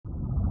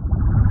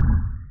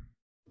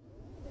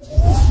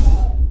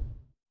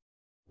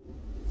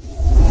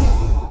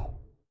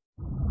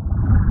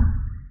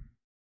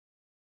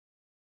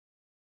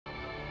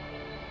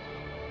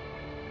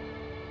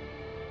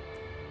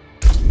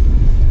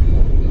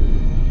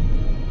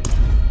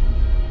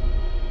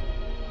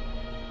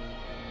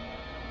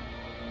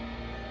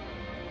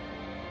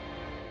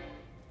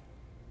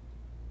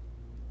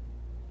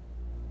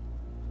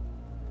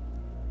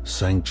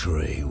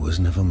sanctuary was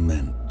never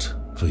meant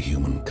for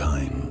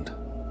humankind.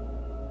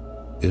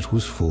 It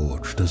was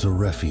forged as a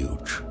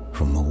refuge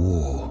from the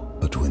war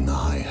between the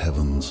high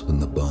heavens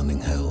and the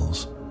burning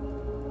hells.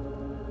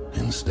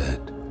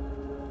 Instead,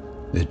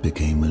 it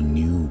became a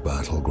new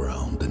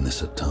battleground in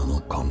this eternal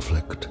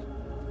conflict.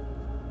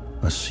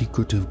 A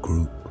secretive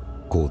group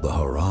called the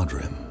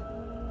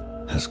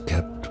Horadrim has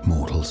kept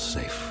mortals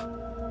safe.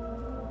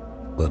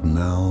 But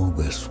now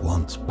this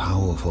once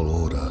powerful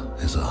order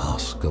is a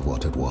husk of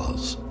what it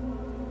was,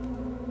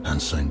 and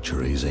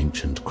Sanctuary's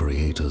ancient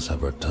creators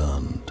have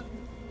returned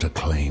to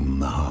claim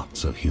the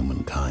hearts of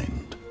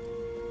humankind.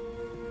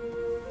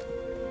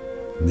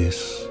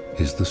 This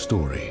is the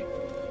story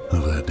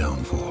of their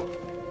downfall.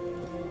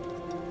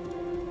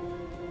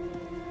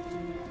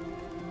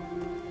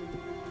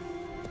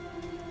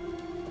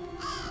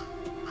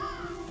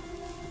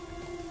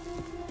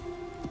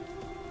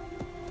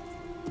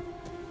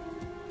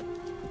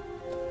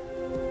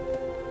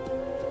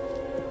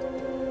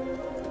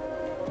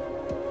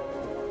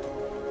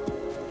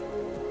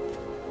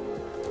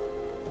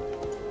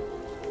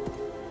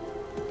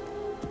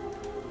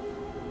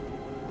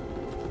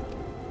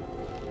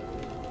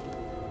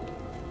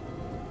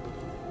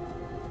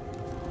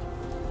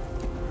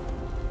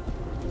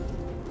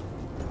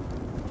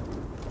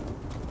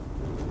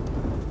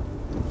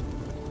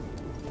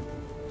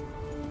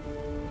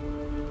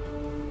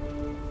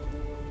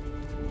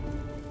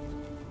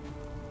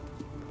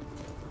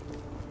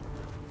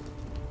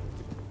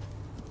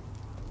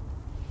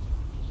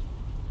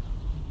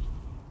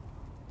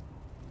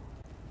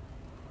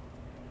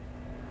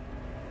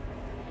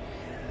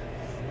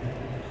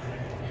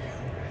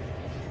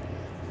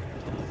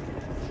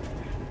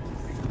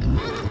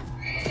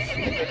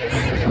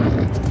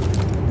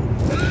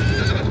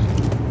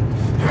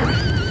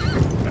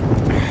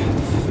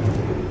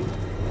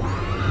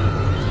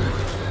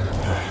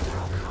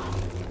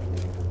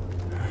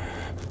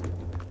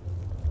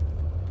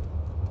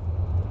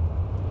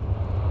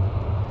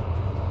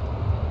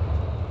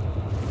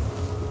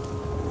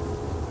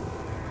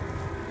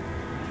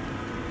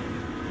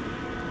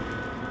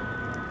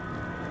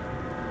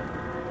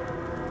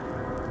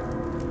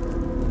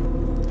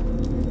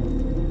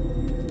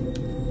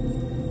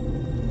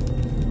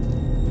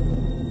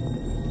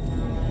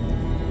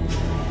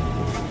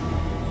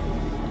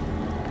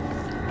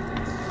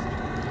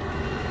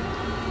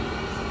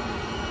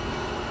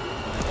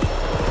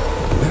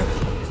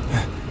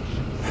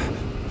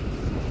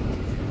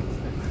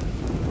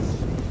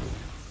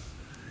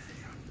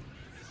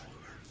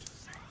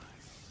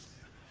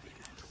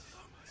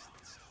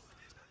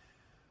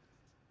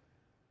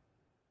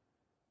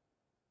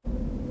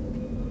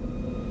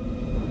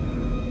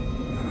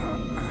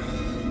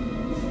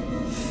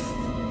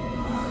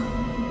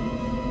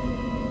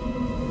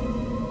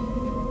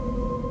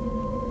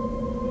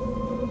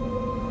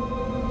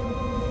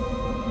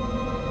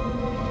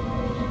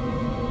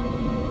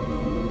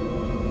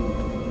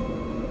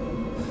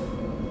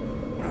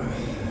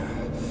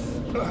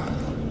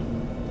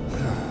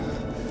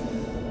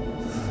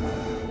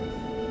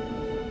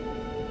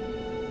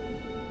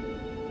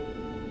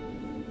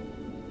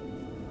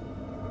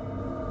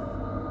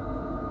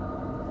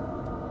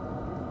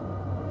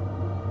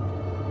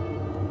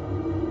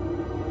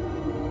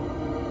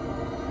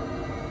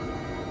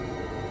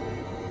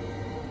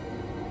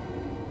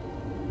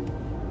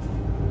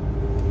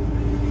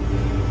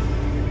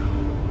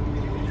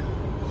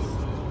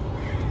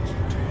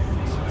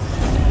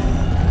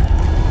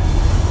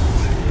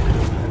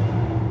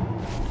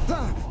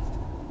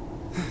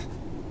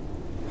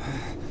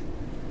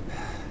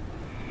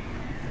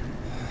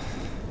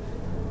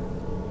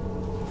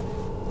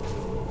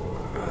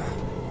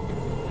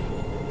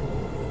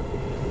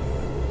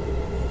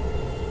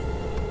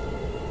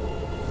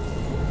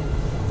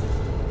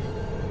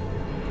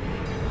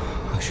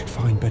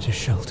 Find better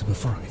shelter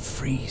before I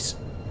freeze.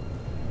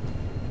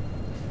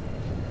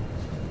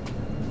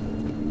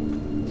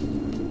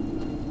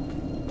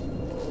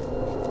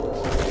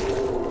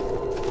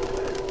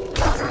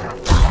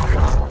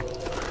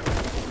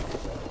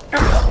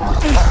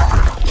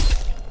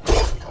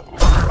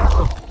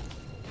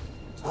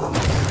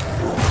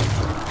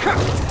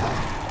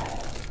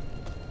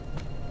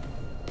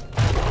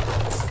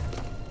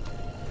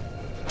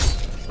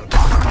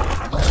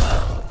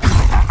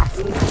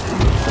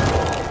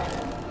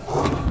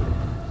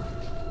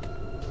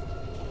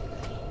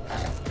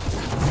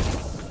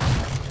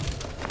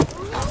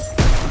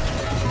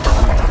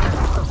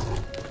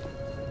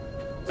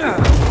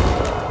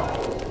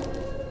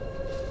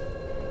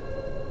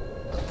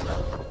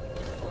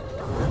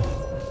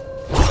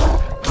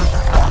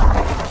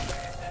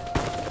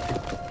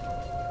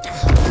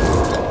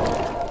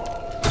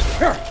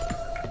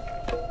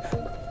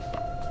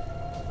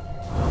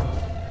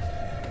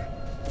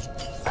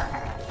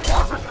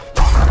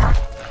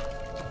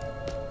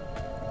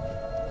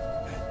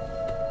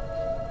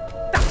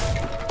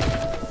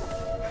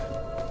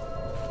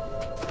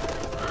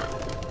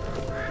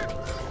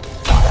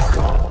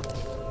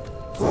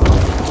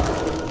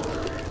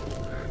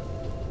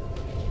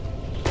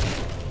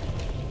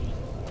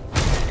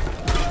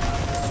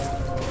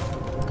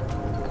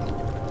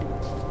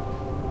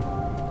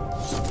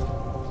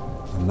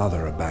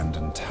 another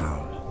abandoned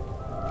town.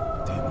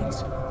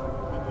 Demons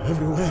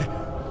everywhere.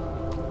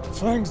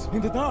 Fangs in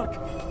the dark.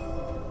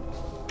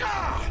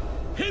 Ah!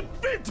 He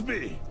bit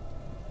me!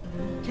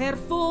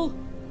 Careful!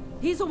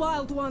 He's a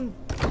wild one.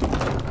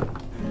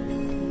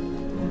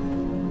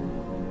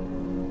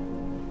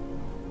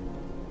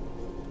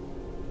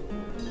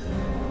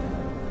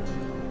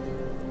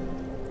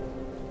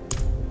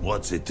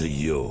 What's it to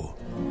you?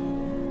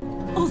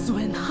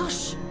 Oswen,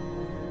 hush!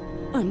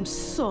 I'm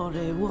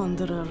sorry,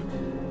 Wanderer.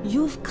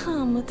 You've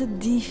come at a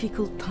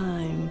difficult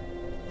time.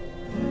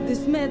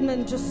 This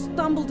madman just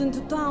stumbled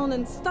into town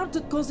and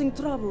started causing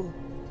trouble.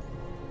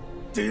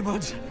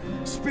 Demons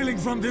spilling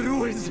from the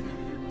ruins.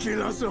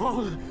 Kill us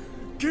all!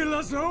 Kill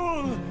us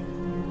all!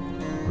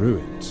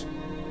 Ruins?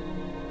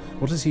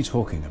 What is he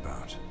talking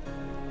about?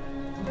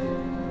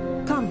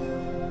 Come,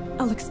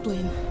 I'll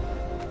explain.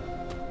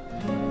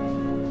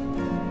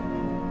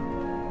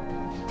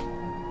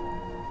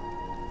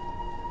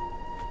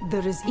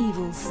 There is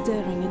evil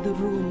staring at the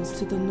ruins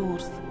to the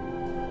north.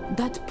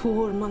 That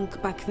poor monk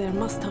back there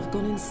must have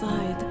gone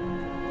inside.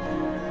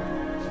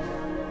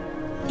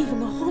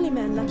 Even a holy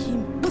man like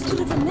him was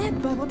driven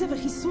mad by whatever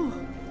he saw.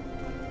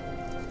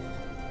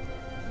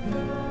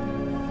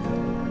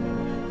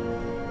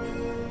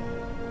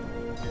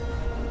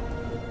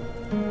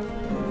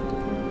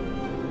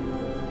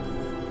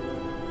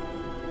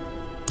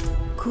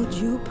 Could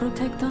you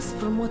protect us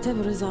from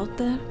whatever is out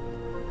there?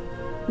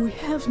 We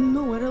have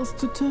nowhere else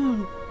to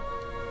turn.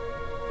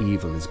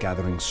 Evil is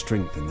gathering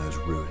strength in those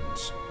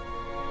ruins.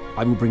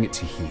 I will bring it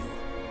to heal.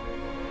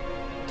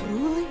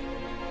 Truly?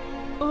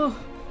 Oh,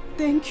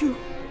 thank you.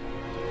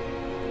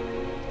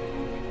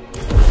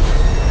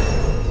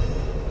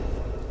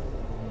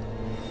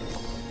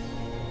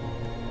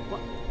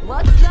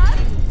 What's that?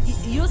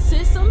 You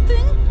say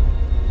something?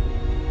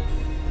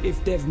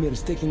 If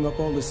Devmir's taking up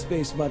all the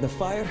space by the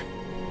fire,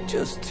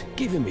 just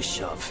give him a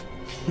shove.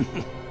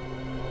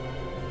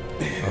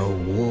 A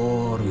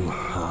warm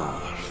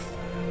hearth.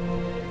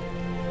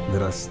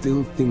 There are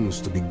still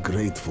things to be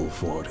grateful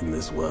for in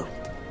this world.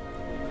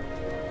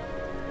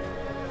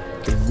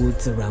 The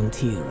woods around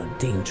here are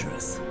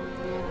dangerous.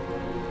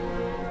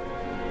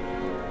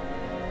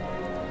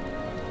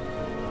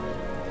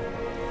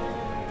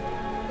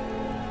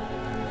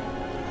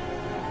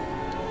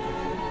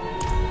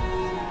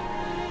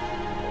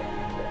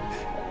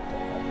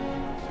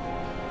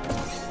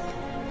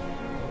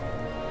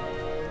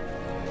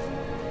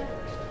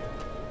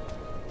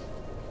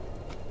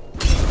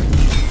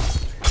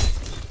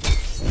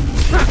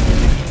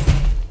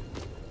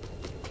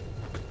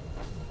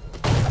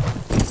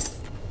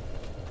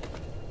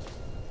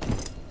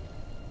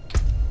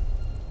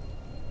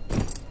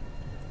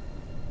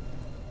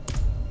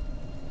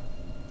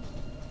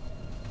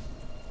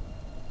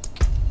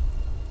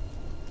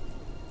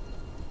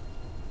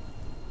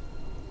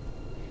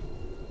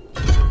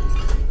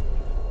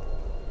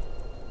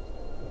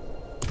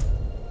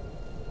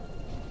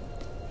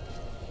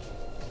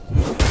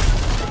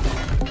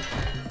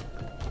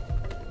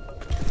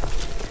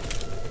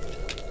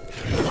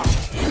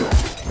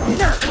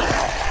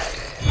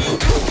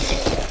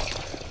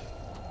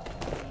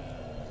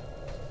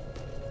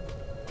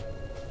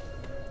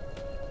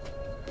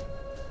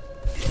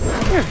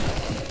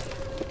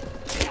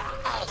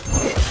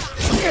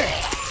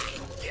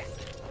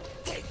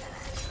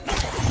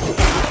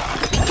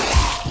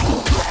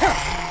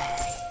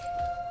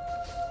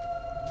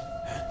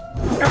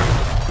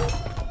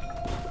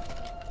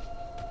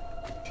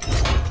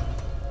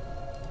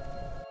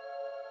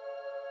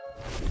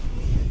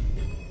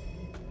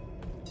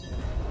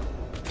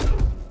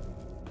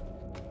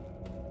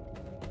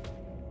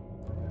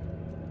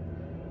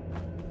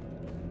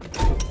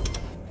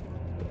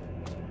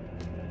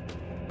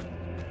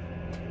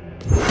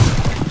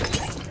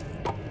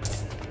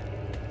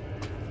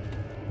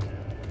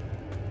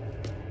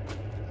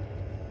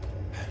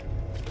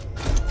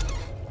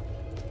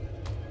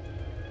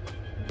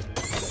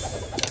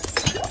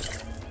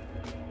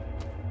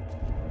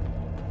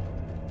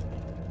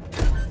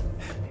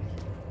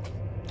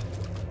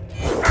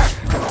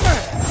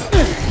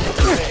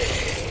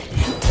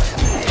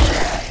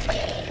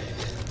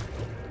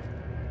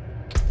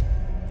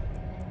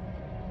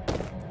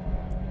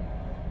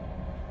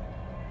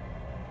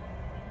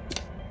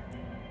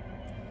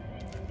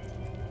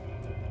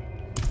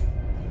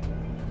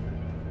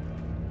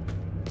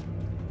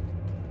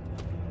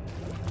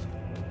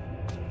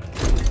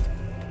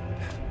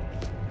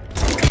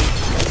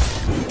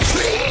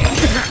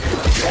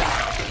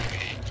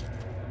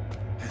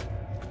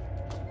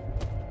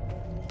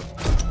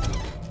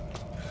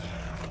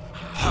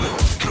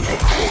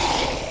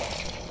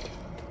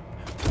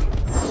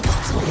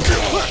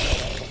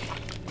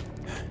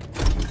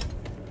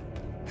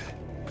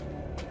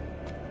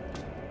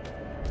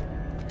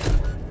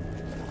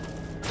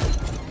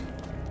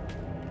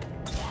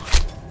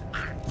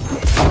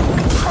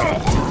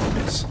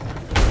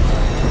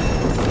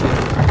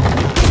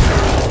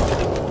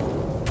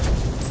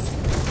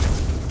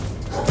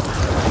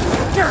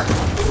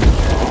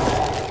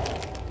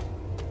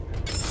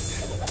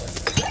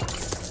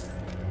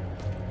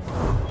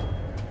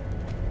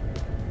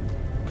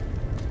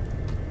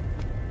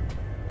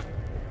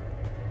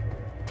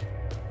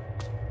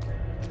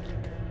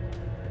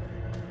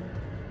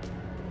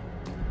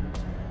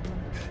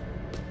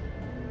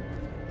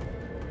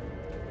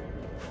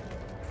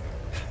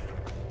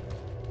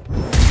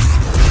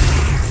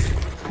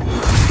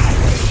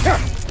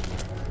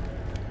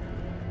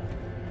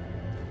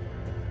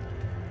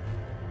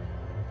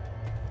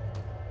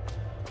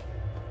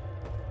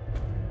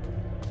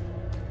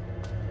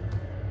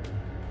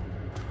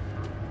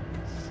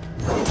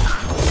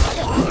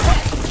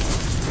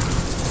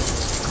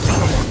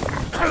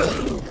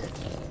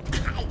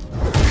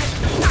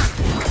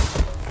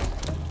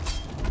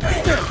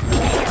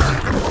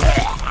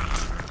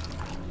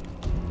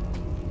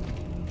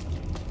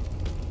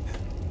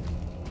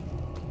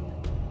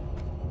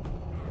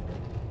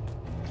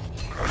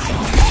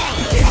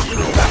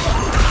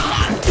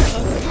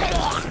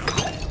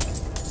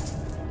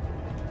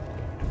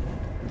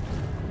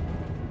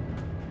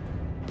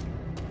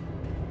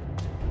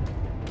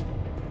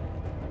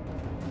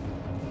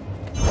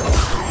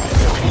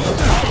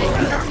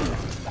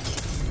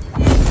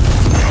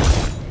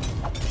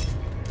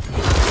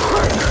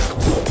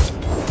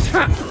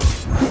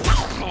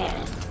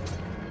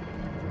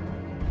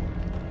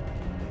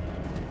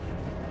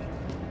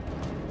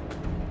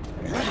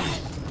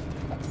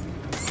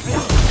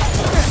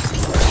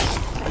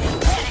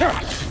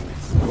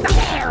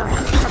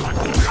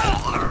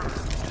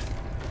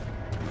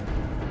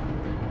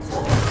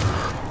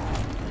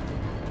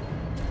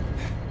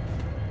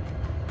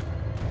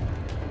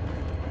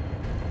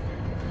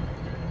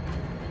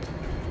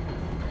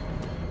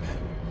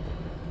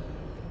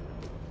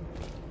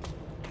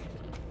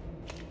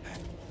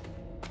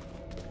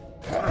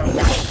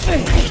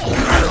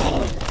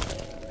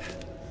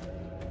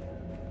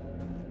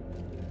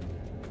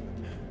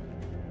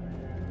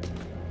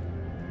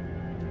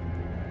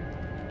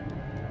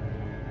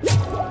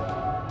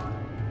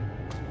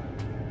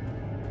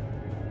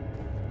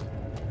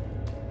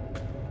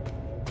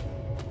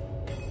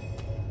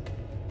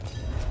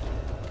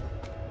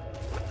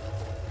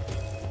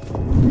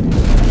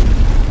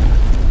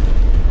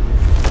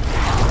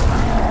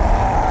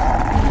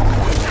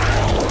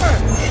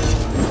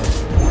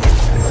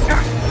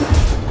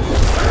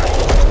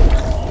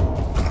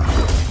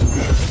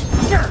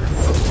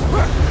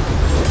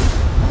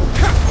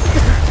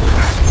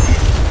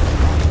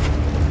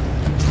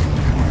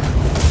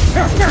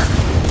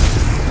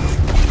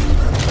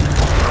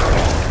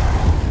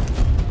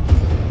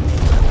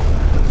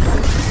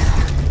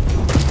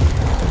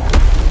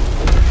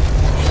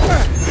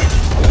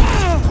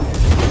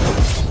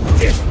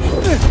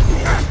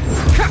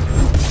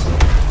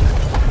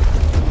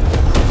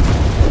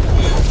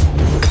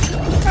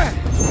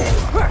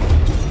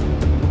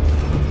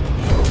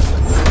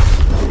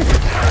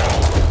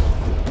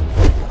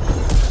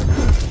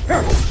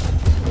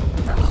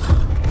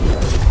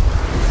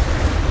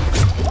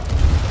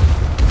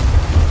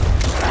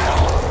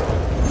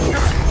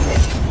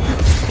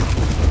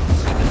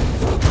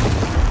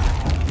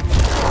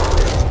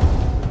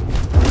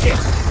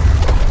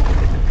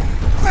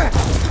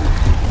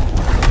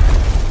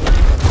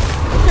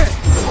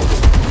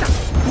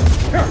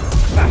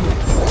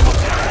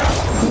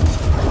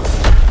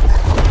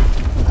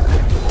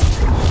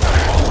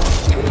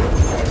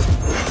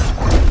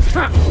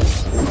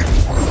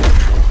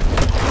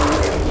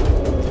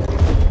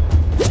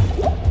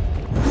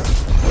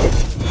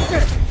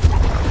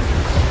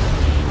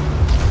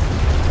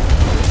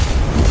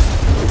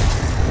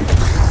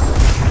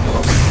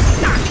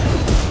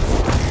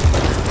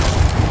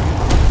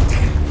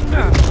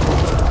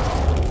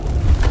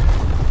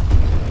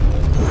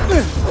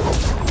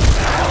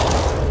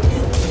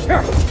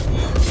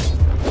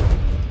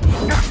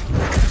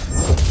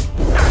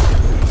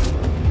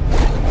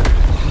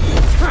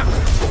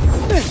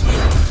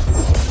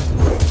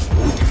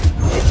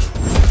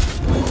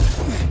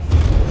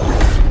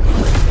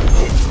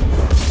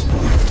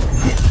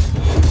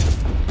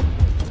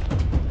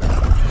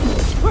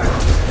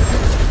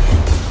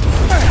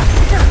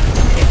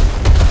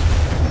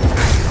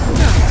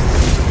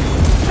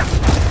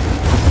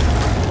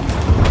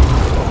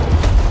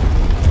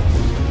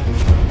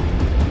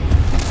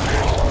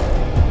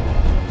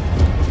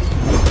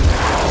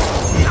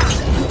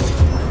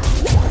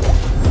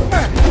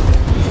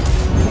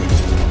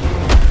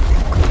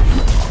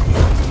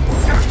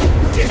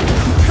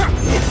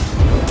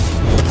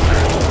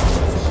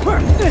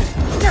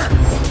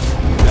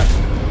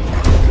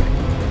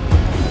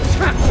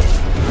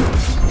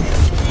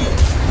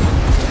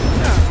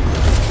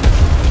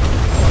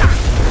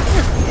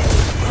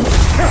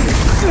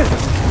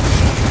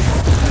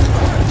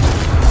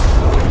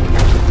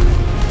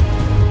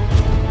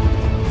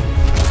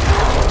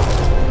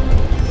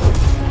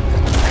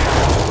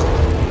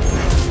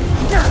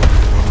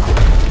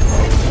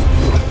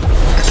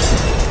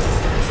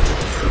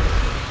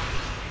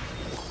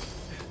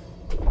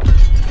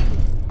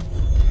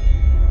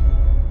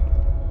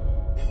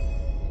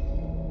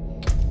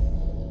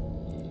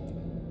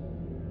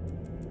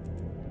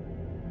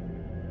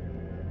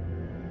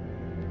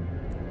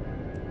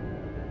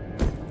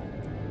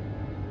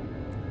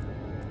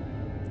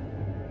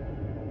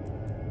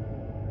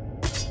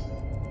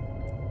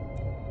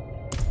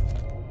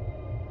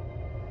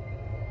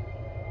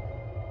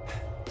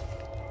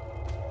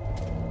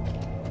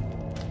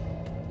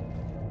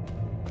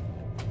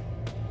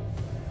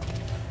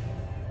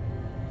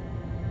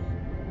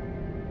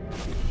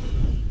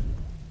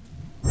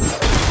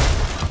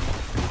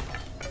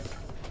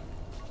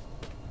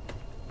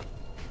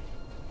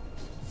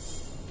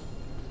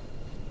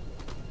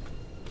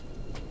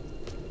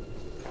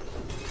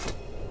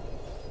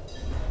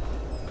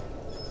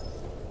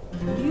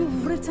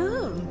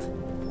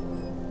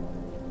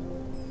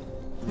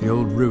 The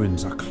old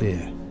ruins are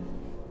clear.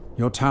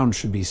 Your town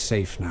should be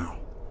safe now.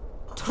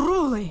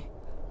 Truly?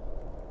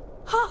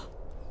 Ha!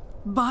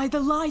 By the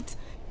light,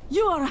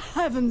 you are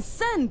heaven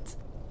sent!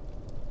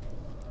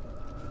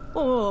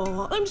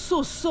 Oh, I'm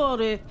so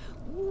sorry.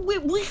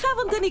 We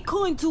haven't any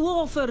coin to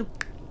offer.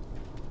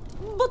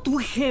 But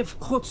we have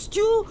hot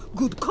stew,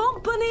 good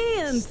company,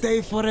 and...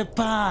 Stay for a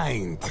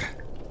pint.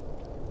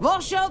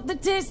 Wash out the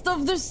taste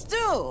of the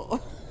stew.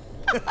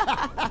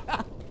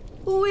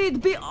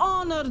 We'd be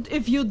honored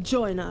if you'd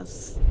join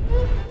us.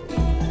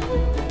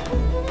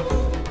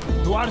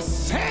 To our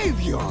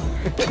savior!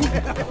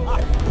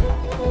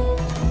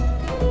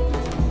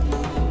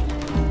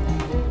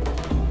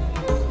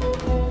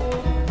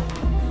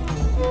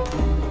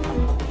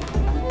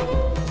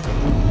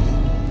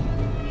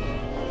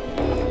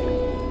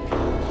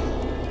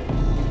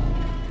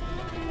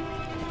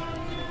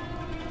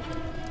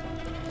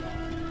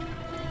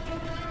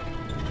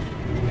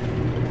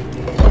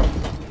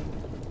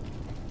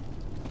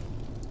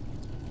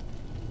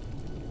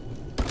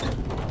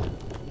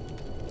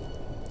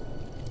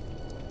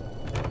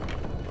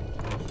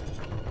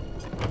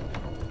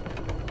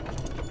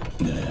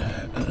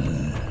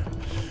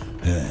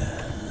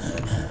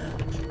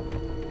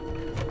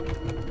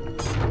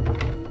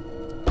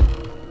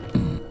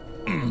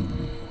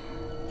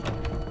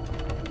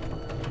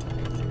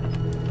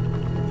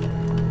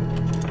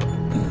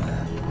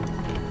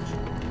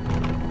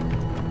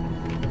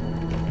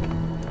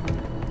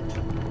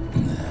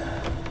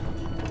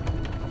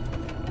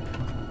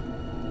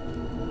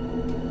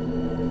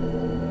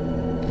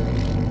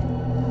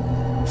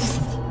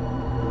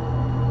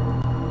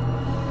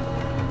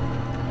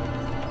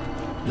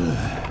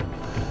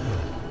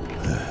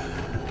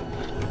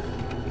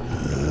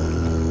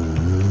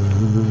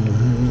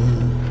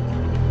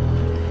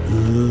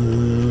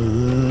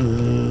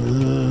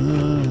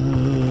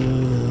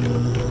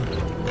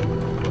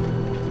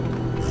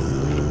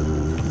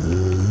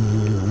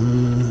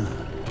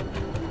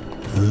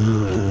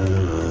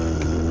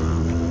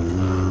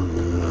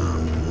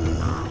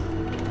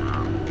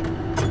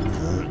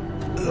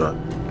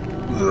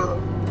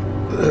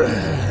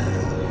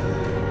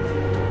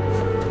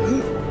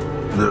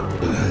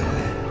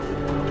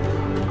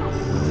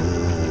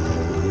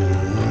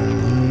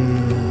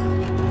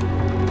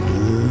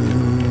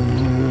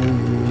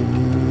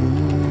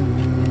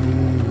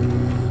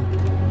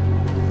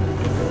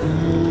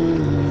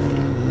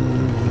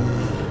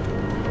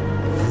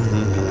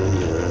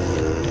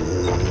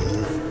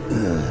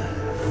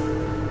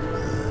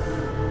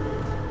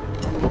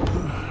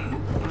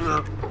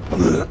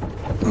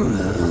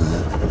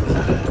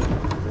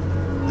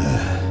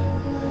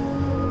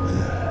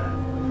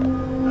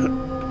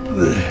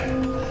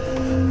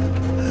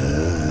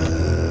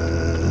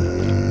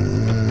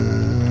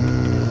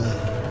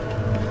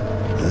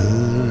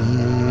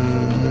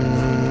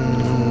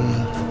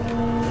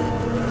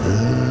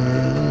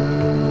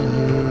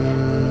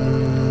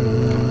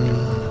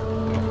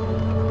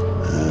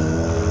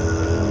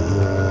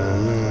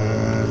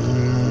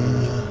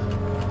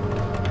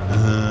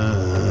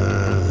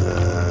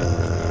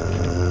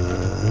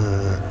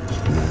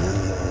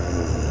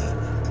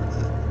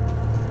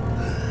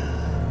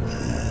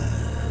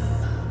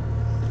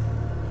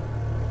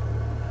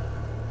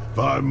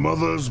 By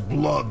mother's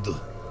blood,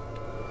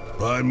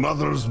 by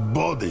mother's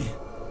body,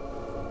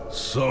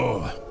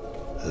 so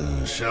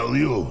shall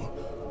you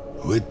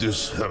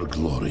witness her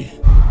glory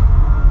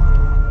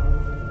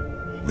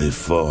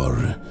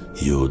before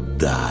you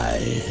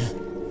die.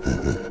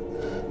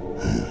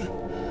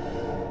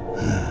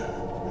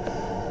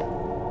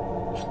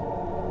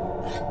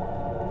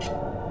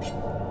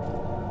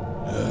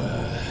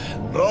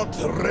 Not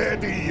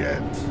ready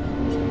yet.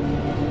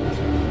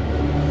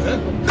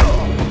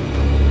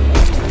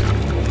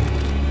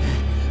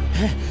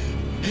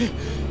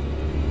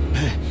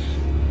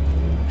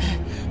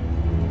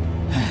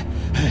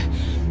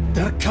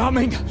 They're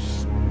coming!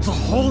 The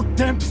whole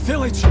damned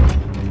village!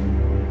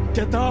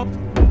 Get up!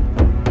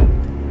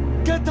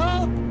 Get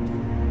up!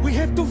 We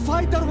have to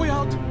fight our way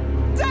out!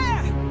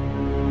 There!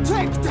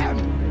 Take them!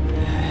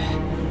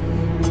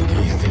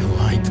 May the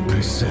light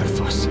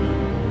preserve us.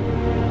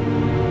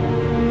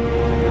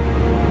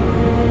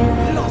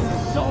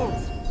 Lost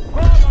souls!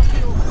 All of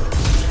you!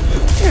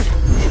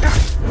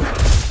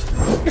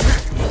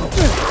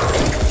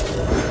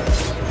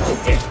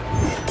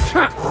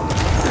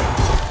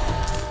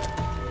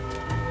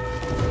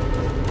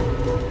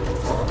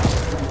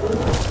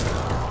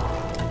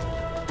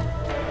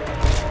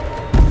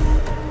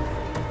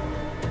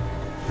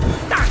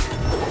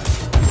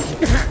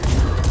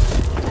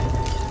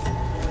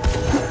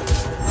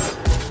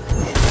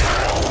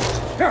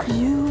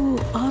 You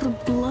are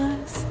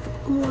blessed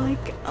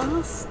like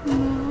us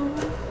now.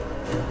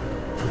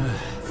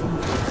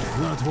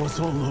 That was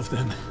all of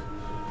them.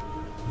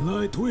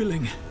 Light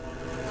willing.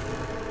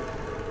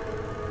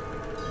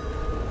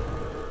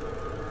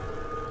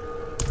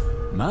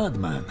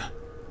 Madman.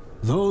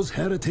 Those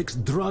heretics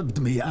drugged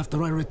me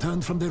after I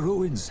returned from the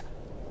ruins.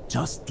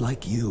 Just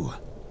like you.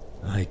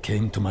 I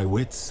came to my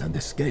wits and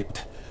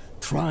escaped.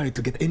 tried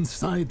to get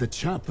inside the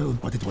chapel,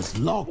 but it was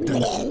locked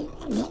and...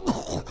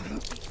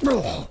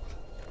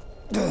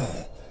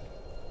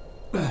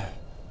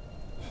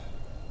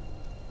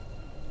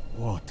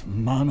 What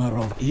manner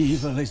of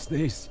evil is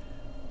this?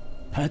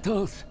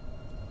 Petals?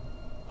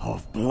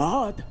 Of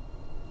blood?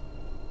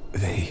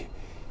 They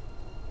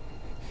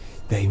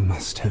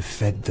must have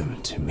fed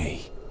them to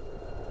me.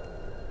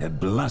 A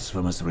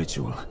blasphemous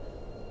ritual.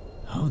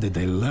 How did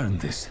they learn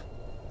this?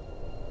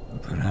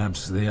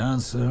 Perhaps the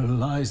answer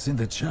lies in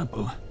the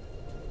chapel.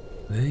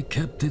 They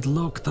kept it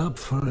locked up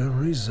for a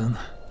reason.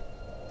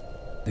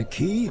 The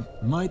key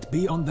might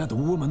be on that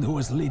woman who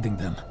was leading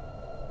them.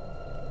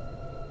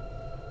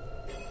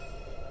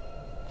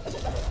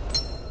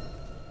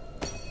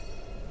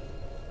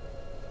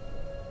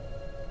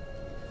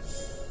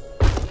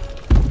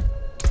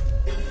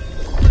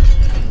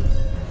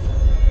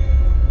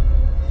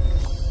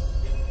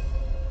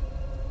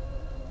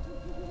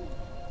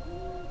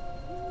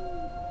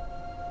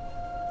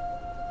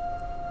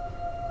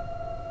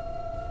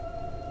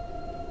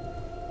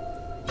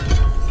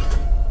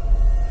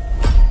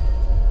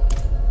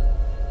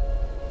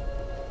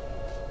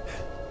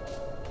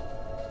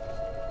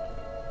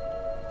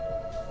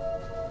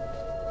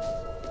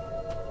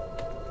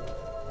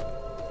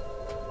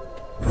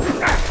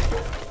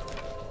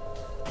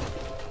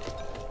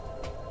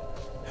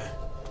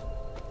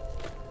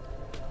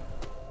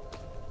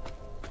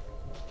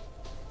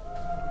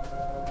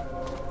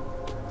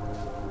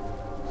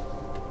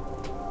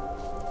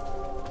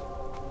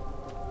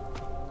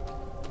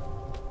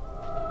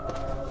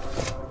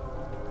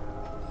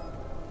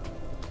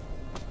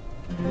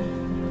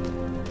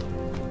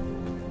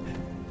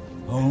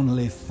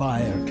 Only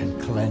fire can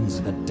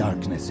cleanse the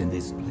darkness in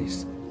this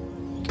place.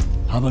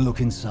 Have a look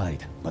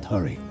inside, but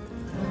hurry.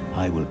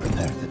 I will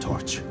prepare the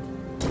torch.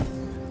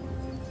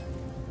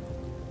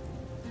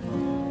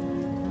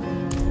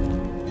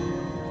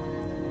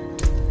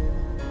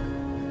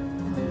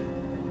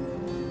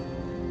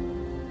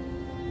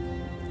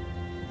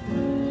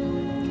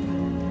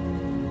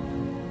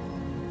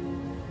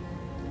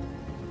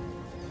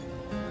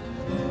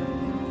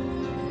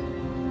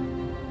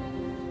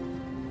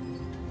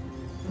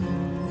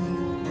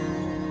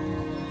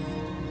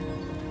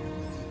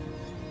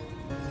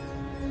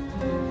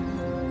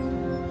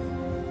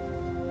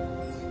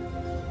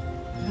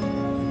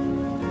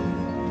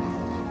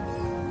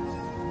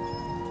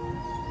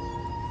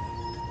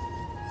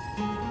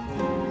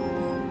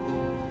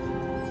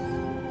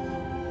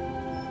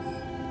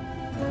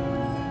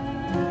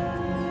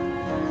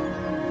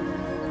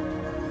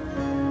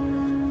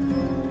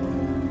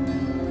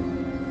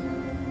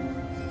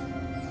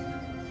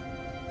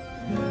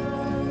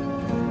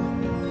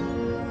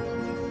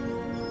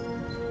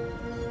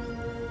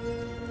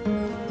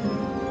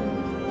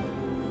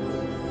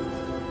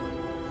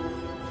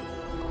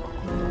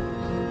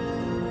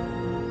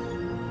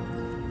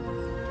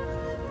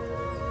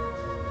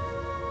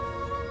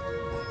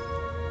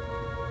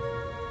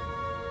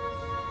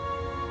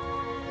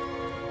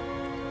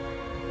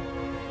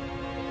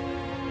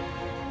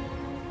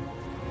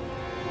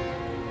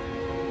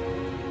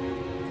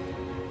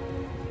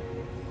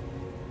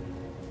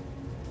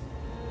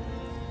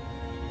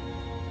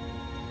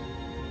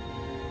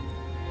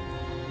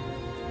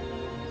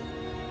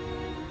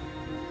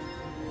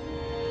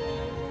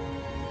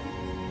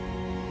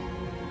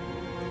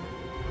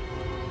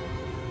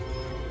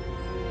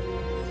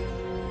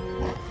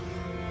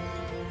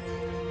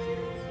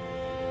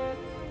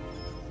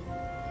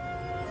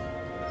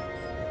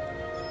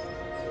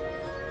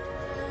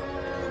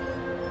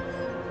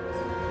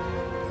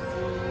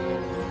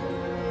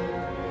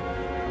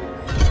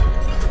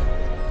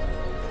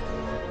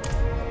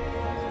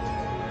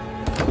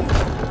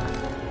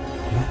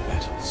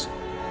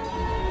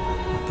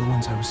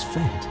 I was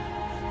fed.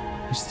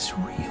 Is this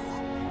real?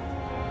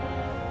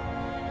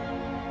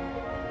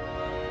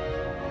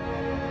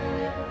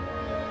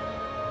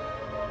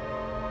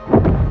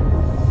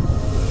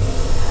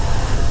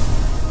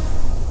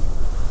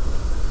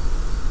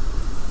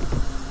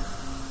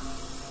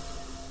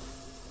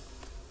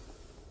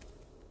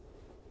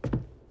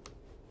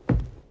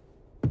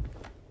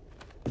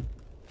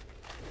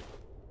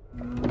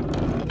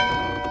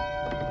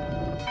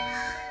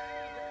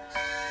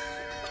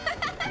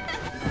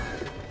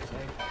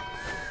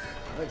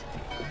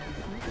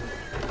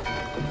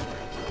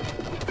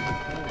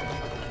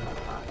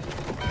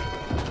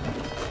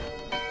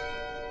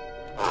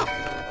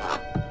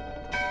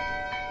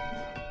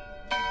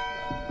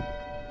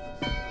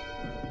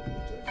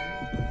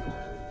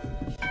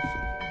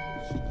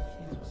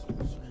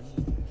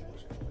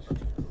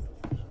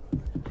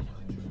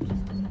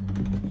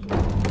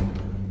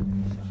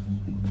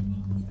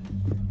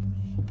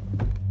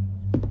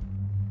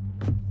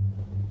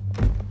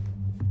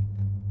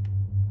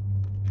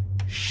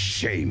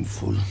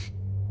 Shameful.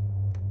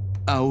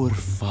 Our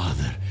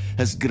Father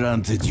has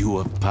granted you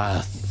a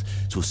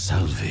path to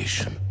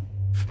salvation.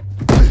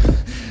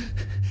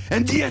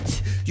 And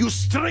yet, you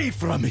stray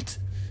from it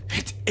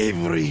at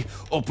every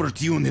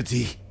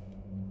opportunity.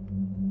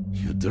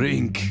 You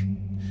drink,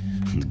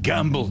 and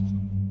gamble.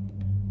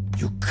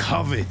 You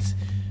covet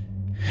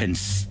and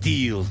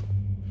steal.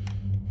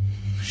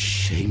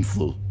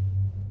 Shameful.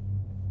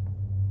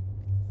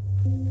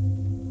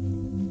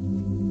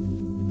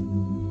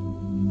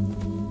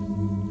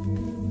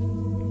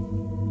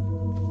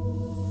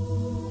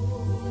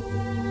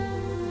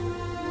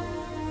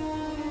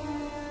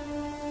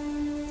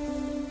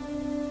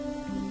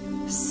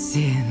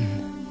 Sin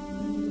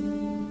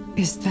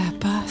is their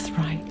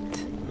birthright.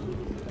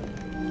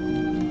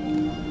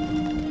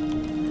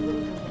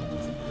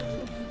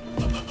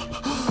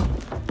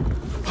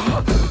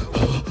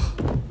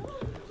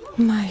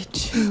 My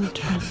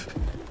children.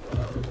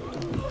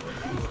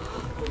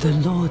 The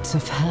lords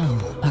of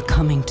hell are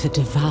coming to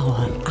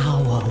devour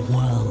our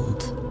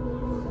world.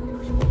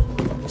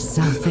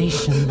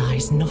 Salvation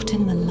lies not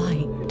in the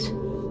light,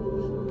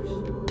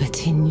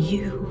 but in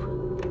you.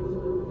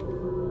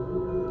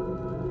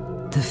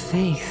 The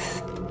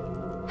faith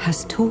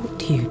has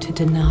taught you to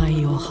deny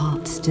your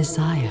heart's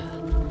desire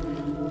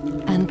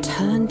and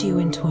turned you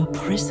into a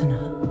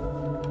prisoner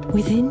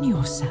within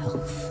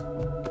yourself.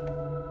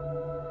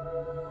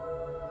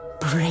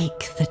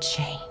 Break the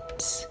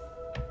chains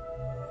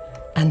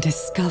and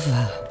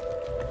discover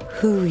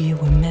who you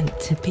were meant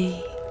to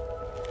be.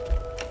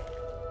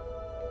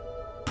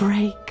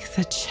 Break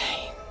the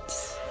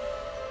chains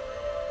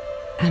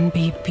and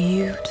be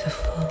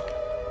beautiful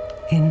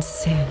in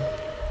sin.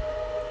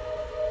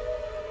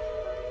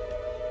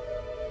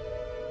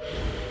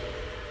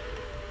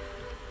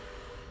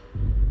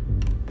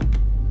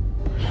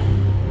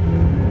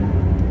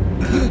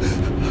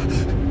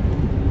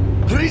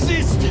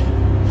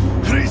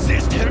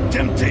 Resist her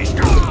temptation.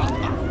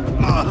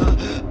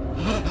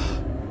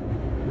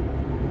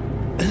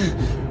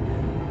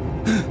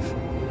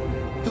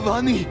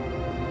 Vani,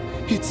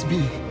 it's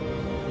me.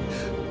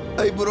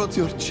 I brought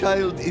your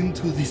child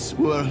into this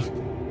world.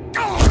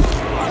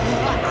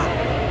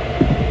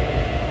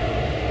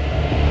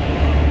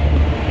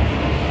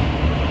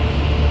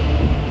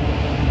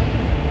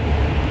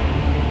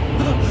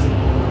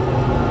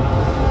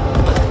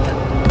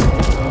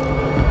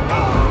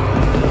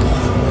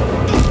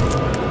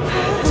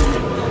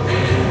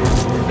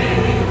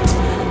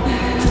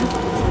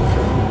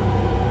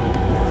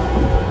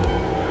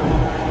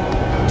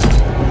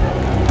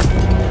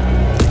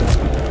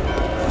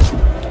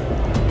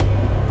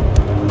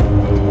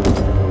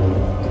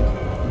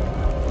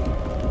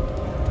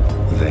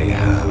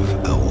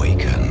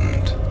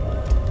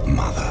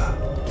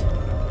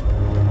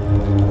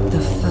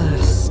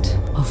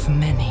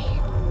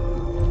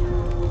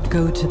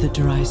 Go to the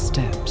dry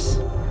steps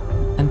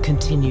and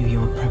continue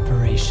your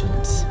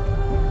preparations.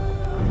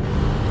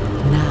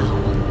 Now,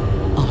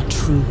 our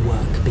true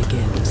work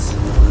begins.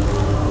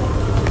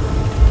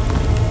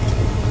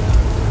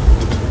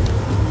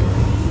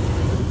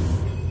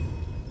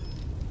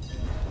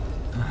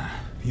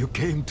 You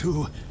came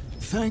to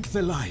thank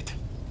the light.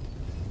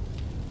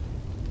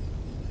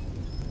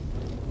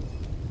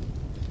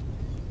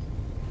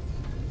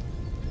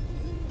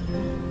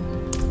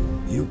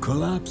 You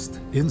collapsed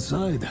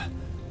inside.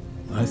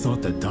 I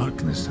thought the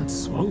darkness had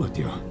swallowed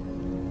you.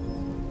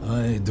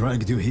 I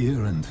dragged you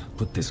here and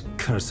put this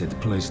cursed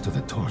place to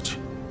the torch.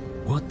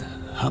 What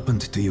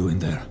happened to you in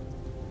there?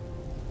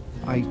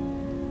 I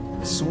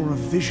saw a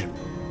vision.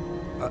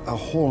 A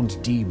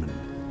horned demon.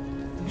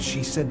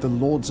 She said the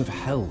lords of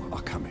hell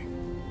are coming.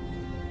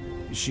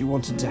 She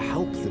wanted to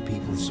help the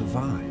people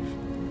survive.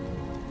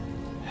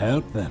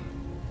 Help them?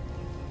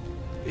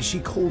 She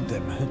called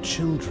them her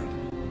children.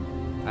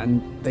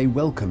 And they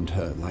welcomed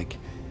her like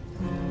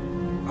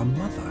a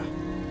mother.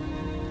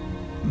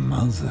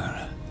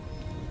 Mother?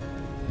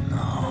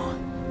 No.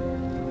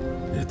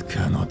 It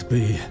cannot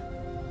be.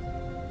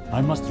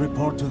 I must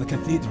report to the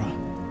cathedral.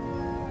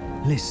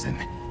 Listen,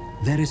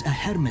 there is a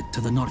hermit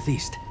to the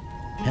northeast.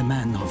 A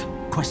man of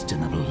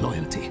questionable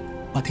loyalty,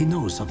 but he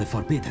knows of the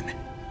forbidden.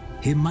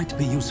 He might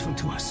be useful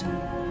to us.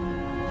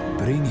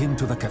 Bring him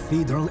to the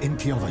cathedral in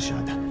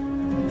Kiovashad,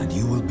 and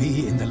you will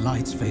be in the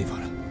light's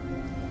favor.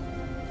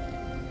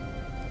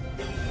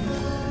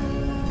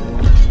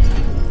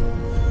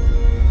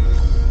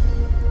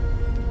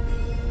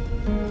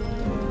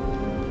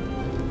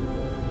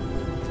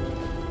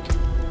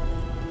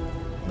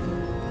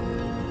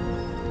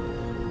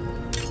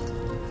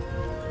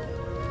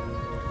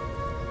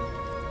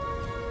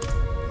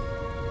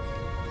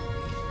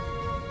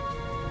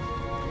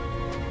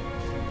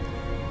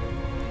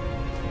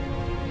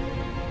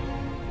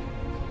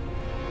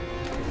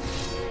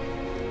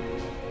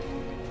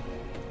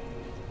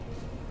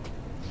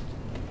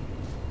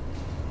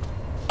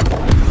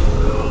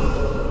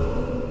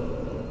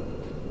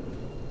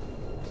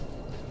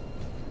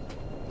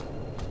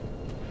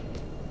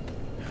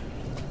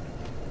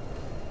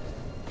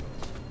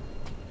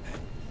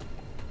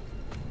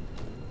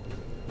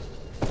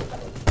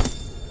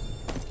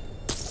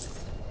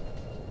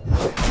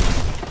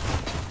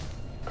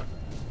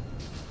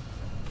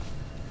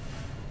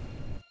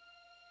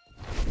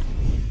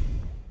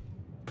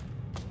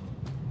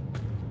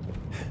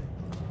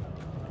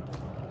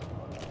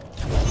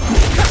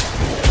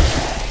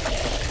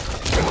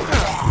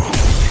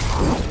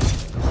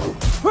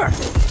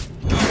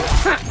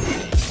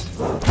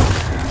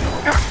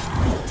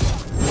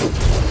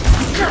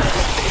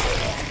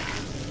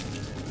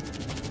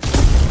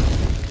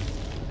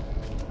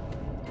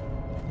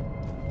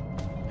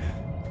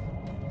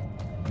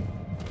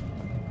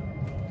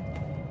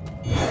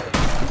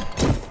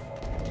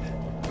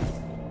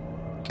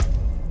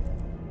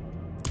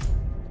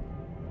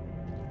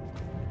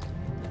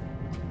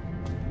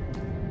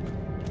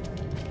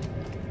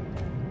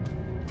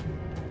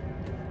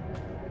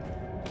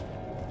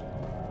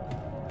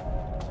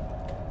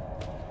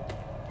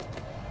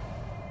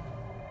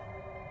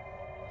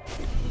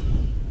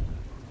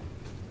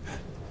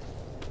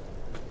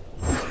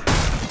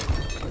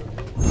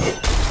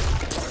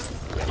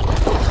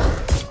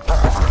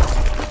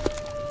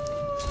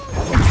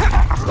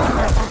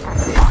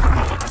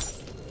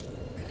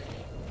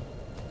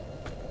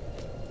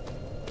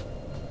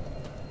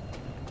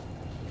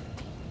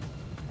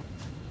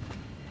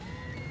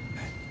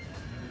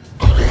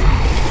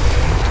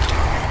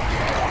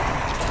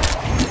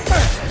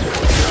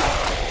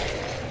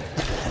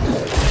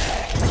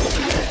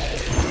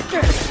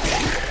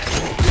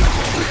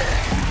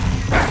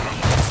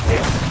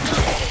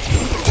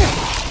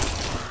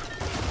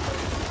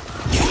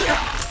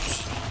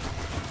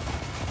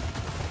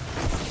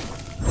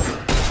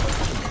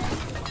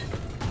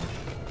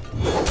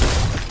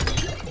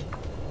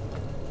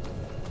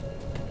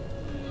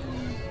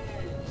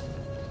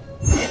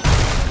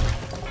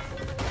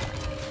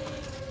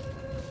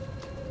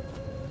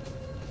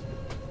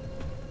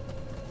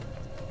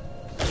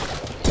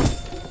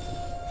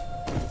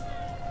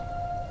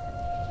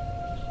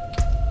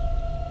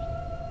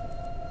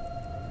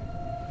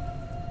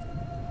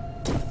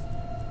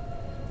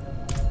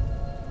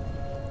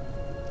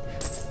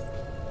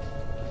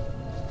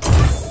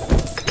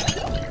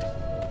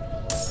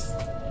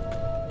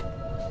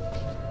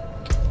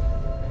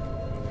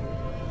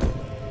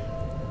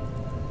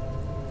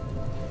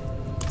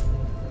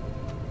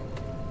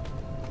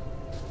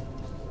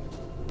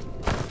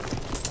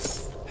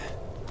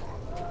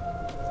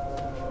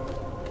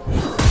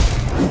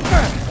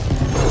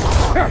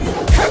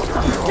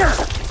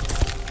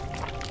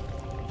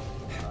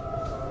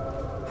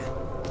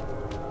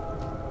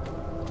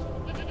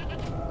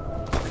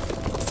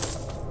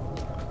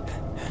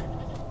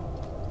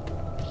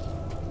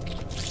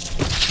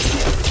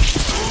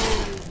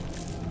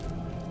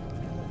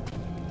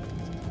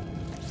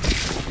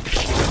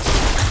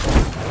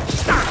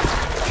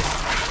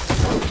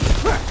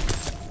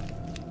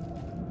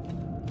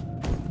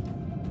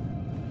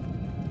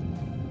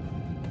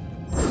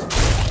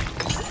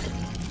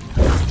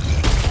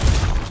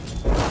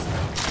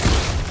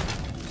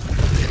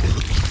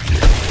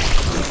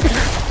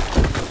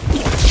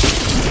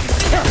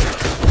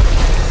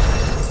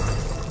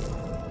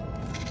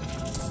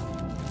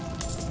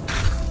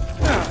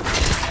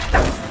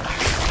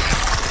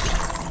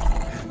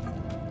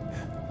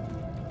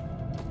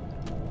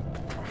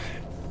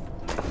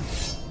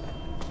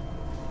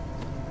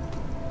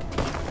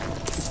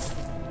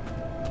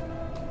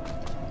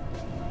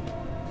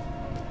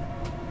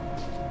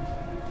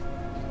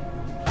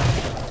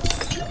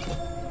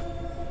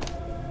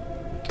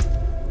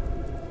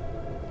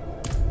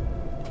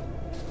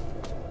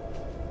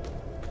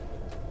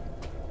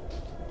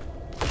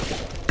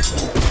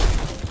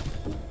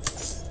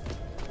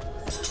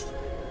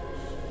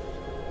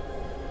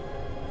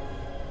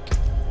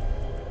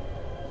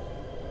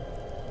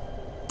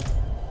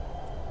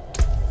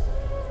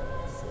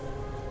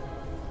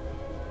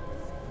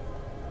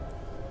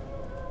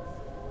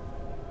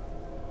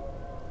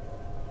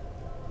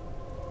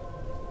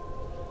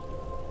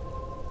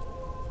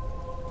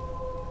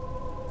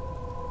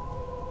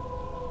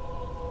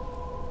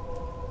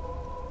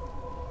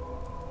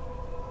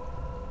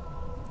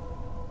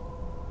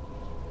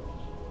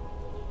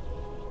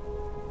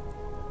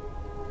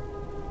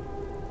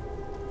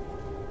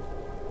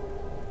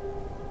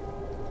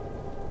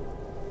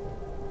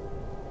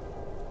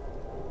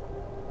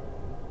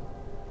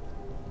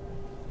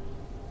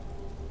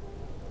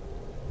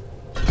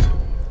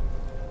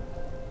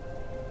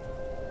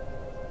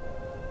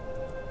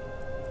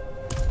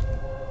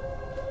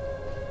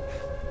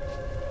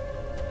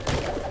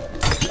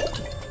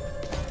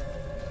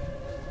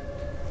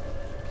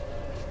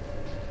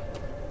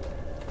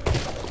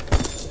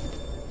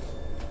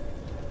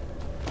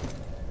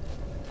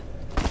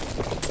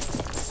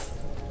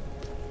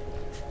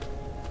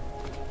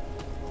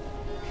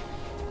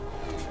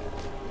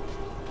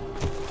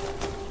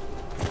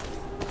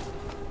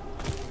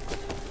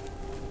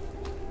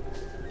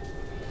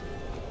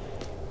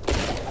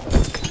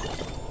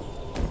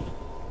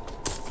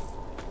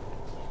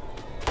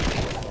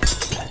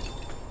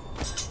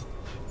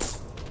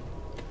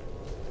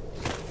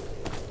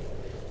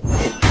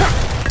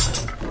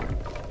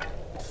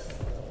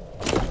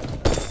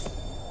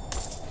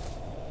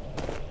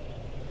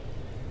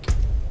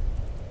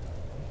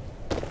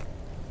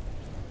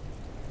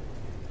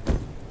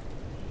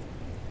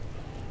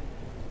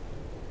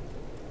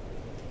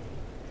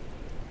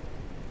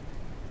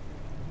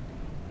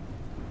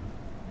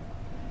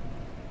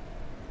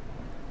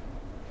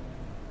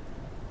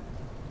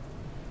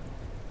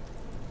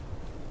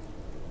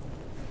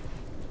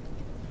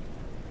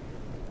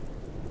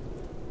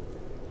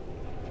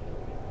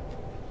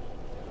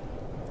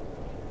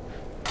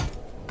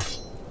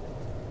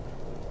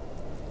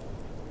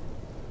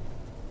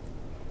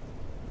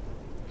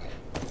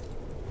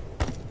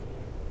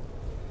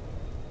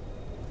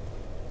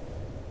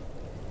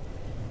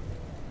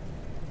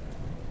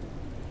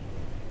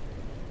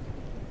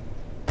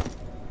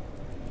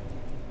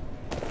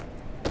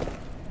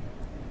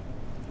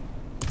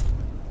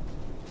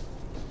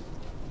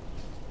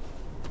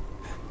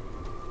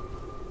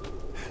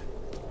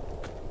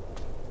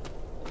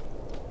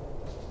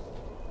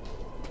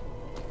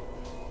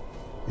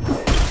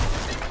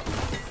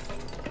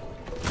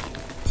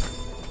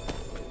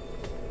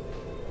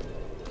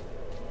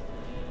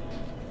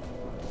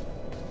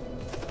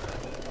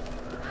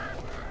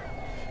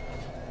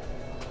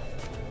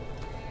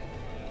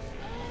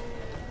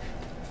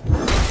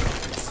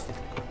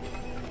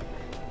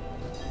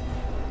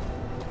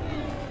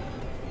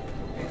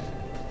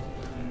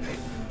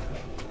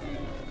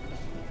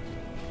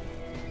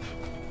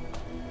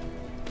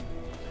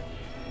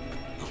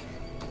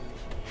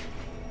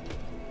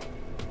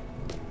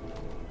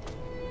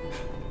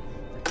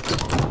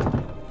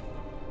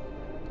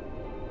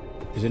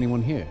 Is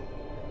anyone here?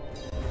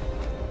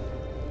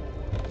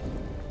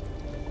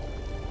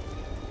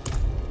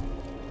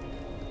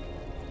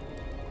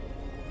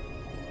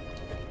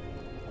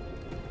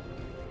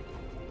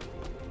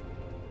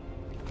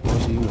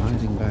 What are you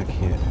hiding back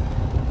here?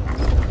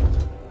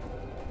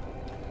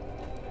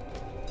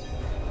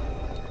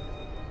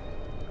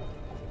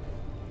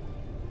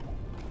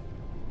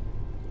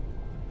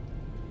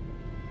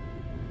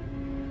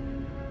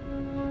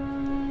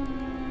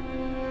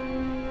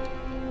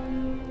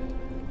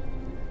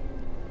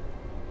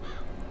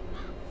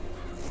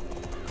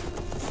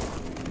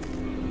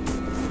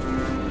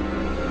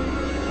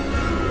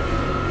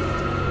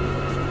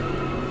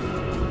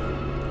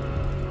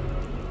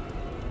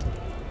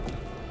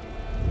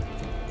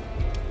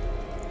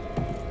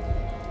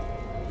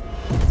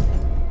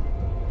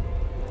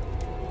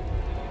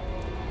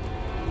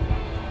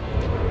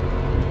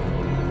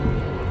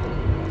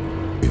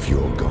 If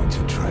you're going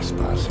to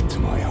trespass into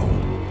my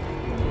home,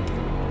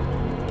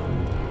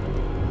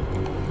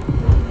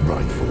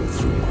 rifle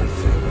through my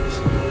things,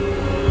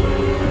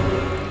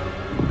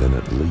 then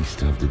at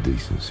least have the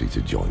decency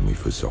to join me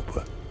for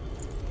supper.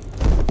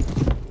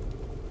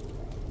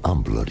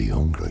 I'm bloody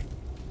hungry.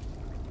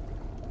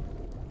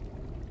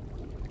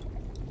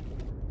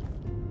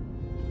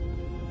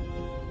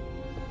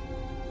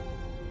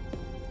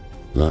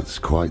 That's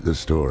quite the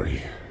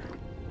story.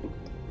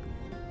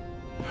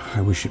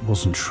 I wish it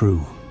wasn't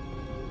true,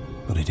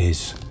 but it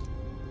is.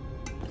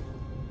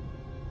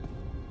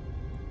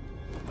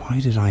 Why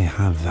did I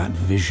have that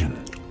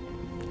vision?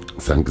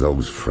 Thank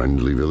those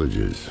friendly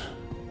villagers.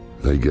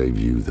 They gave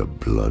you the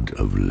blood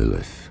of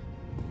Lilith.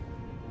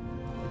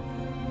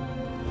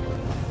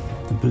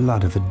 The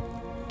blood of a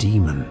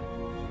demon.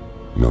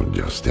 Not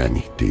just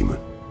any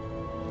demon.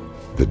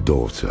 The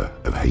daughter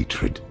of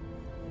hatred.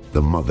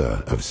 The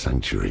mother of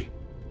sanctuary.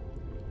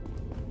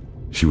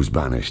 She was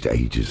banished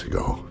ages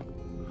ago.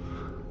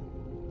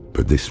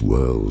 But this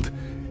world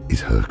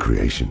is her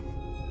creation.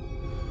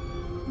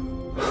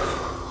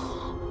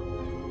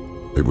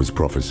 It was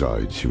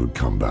prophesied she would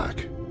come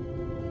back.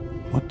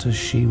 What does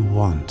she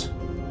want?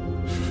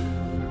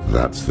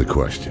 That's the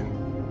question.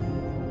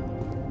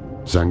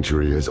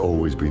 Sanctuary has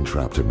always been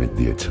trapped amid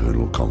the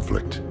eternal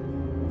conflict.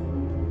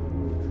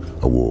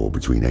 A war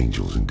between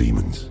angels and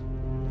demons.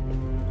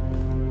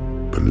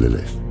 But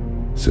Lilith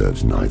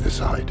serves neither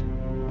side.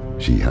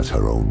 She has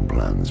her own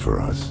plans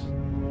for us.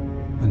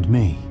 And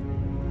me?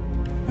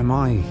 Am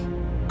I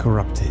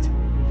corrupted?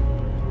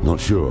 Not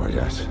sure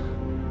yet.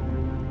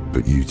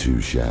 But you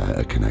two share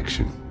a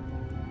connection.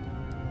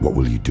 What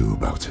will you do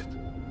about it?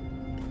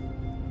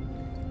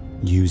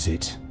 Use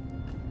it.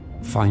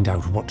 Find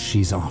out what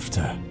she's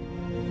after.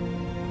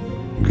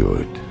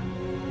 Good.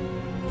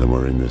 Then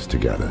we're in this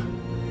together.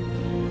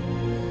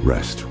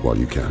 Rest while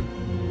you can.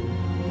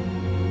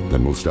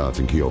 Then we'll start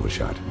in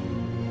Kiovashad.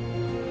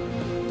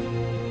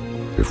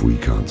 If we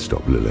can't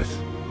stop Lilith,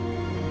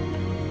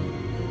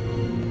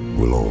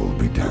 we'll all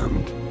be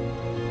damned.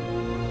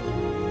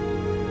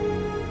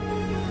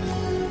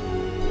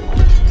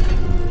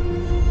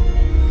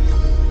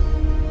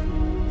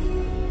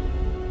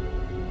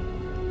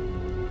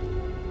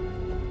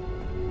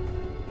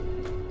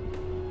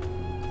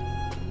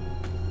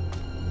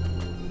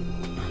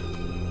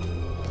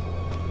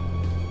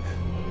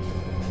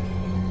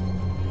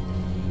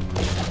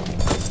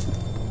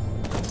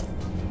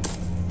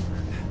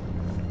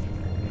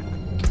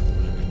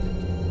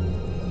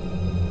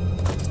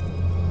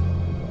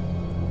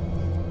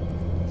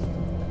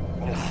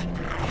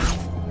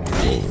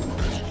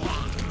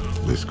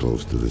 This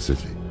close to the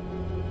city.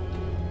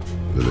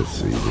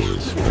 Lilith's evil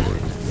is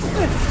spreading.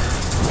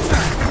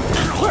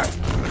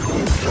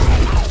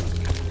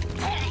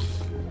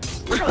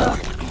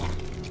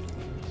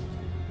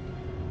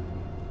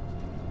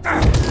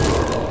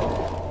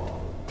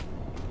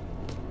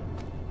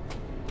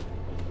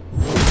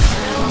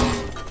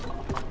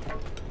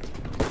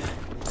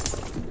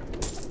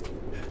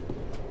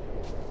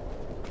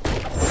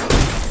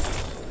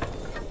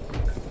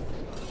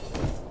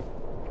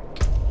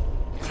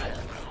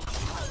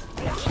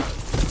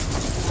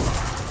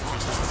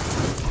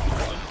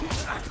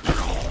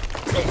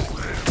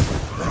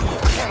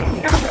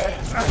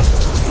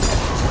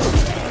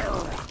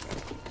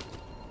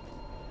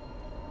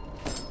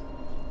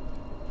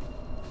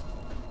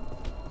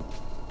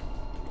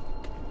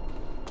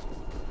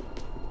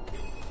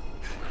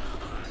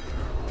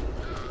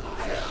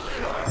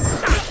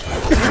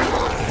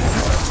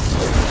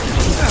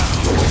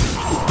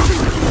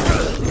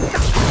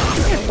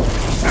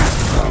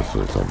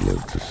 I'd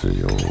love to see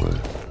your way.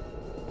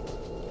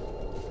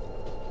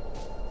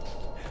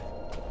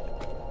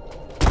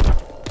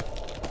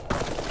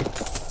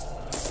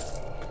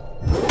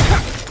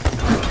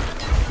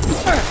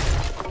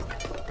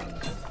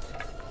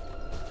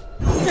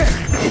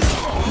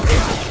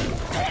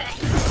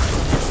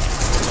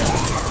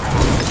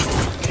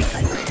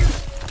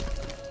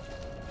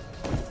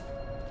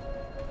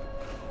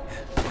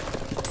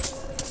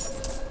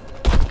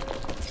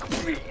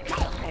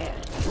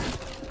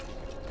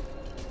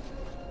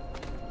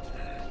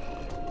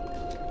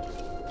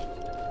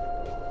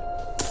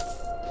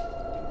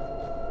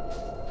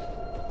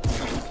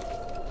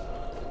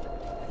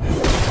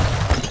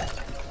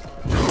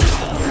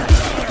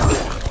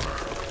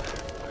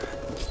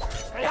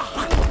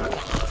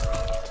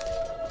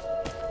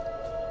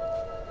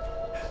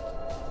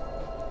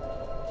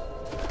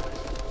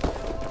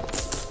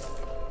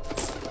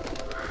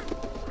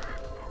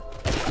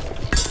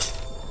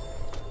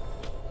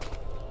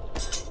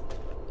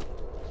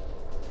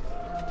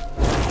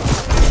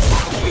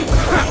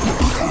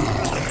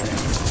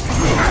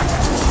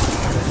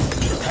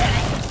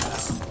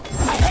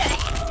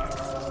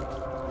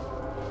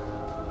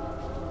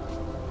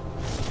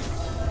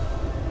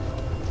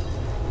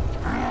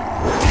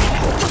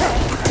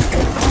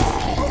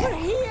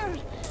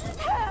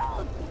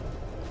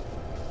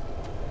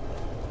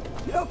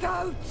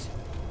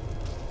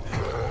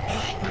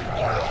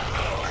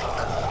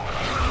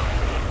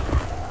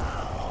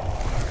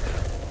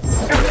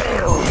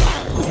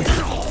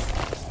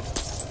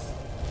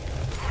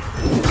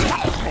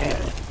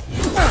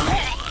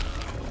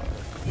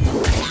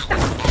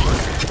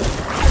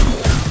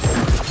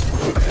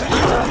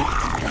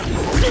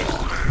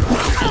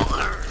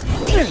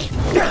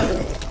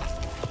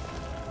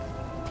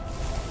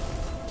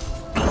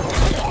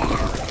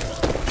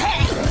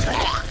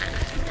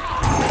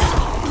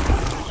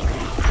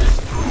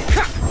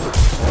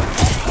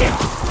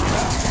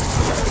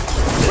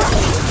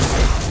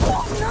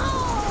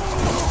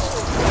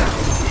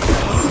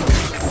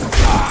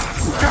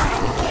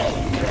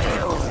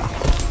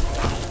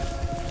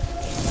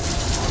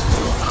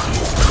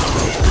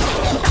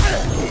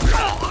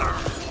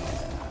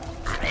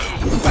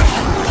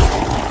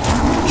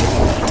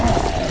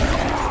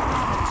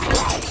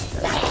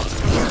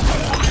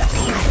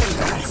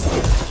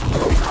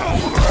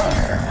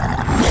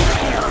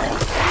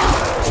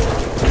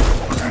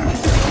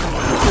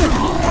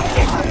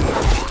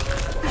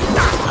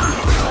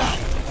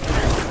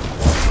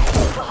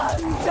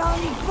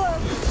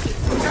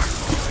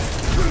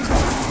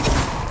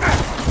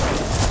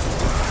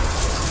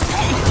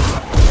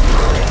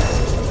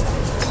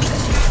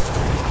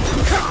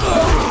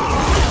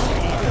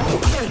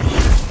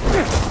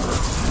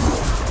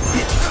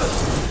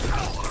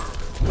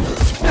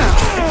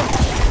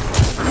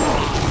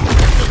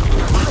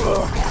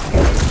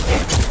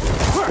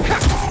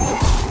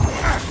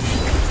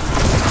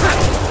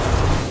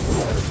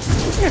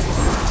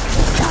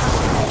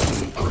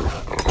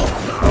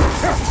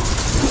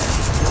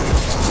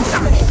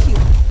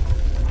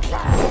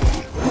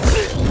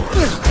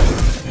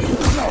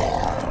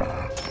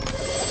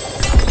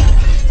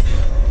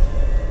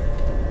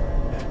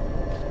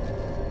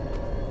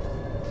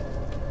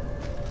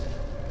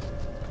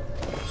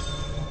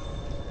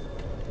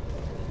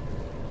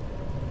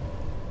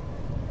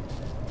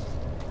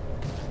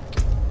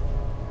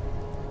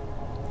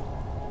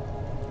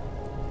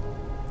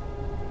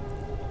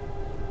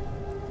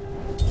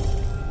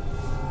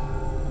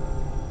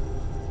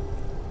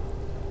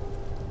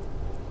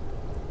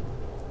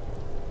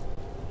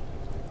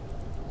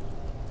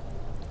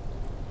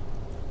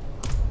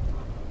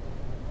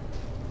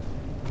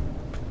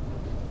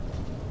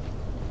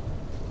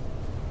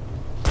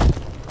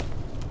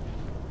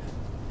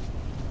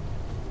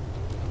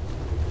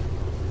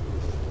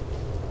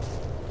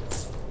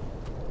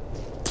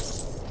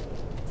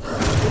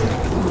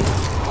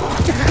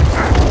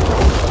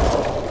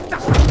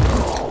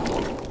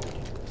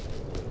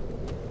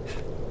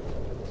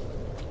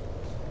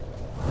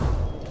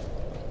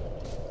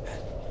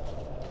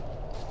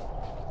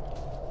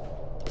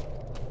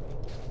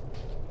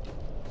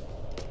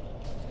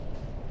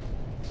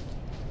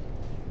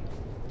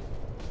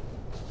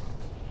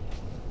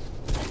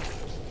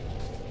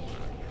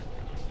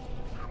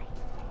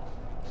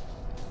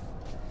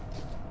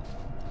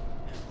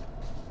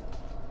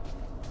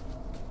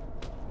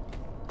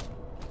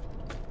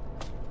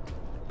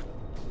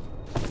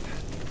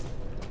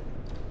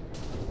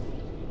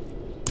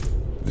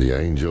 The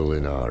Angel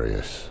in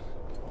Arius.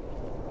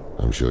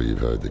 I'm sure you've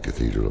heard the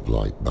Cathedral of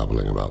Light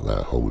babbling about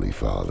their Holy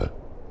Father.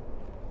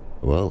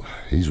 Well,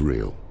 he's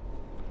real.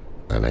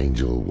 An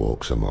angel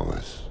walks among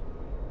us.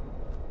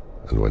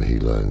 And when he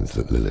learns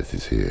that Lilith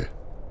is here,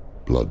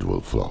 blood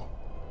will flow.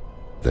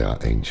 They are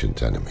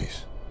ancient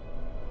enemies.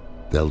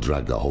 They'll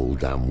drag the whole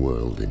damn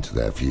world into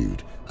their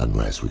feud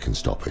unless we can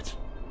stop it.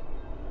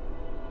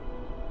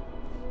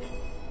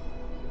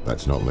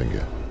 Let's not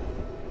linger.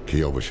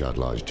 Kiovashad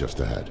lies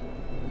just ahead.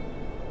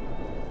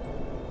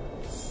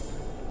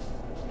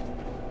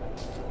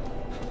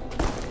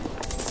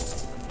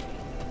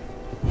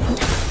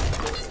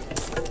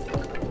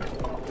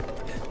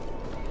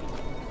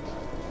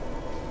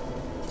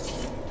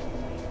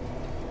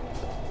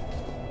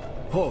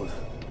 Hold.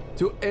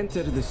 To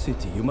enter the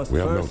city, you must We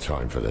have no first...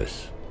 time for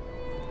this.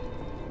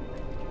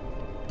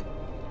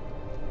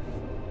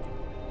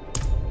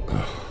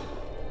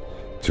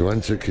 To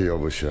enter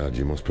Kiovashad,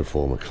 you must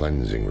perform a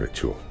cleansing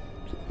ritual.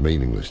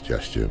 Meaningless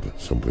gesture,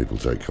 but some people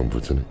take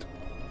comfort in it.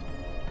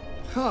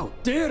 How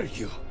dare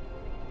you!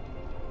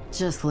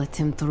 Just let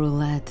him through,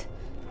 lad.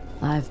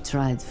 I've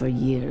tried for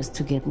years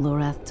to get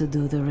Lorath to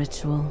do the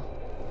ritual.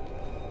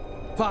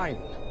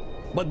 Fine,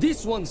 but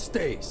this one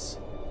stays.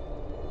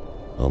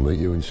 I'll meet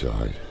you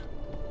inside.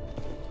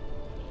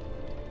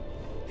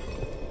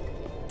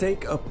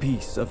 Take a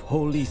piece of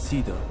holy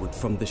cedar wood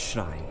from the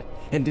shrine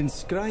and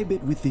inscribe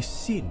it with the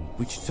sin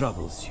which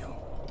troubles you.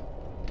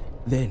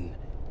 Then,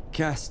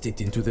 cast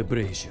it into the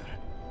brazier.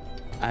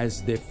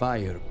 As the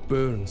fire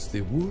burns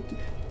the wood,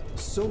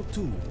 so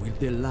too will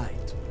the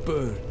light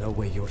burn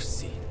away your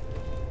sin.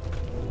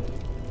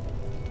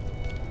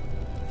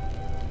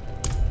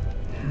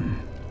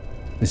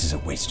 This is a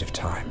waste of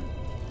time.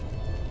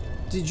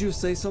 Did you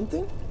say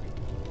something?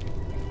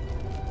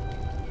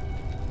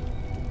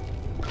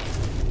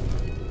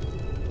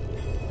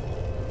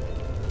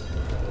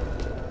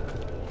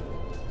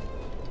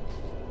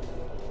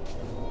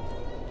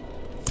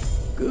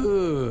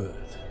 Good.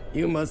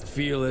 You must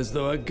feel as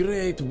though a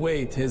great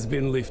weight has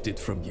been lifted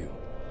from you.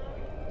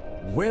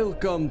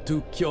 Welcome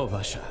to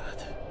Kiovashad.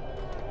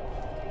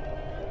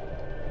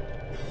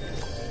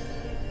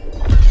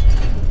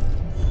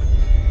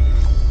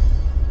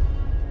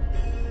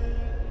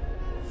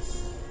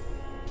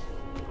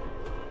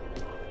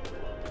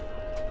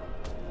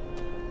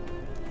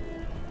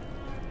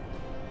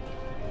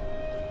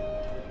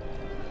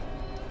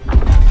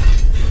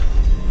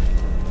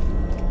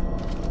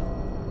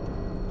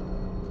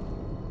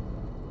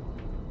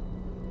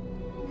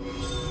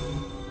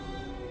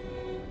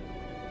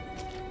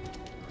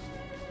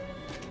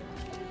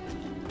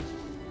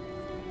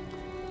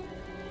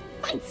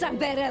 Find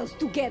somewhere else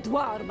to get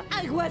warm.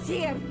 I was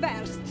here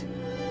first.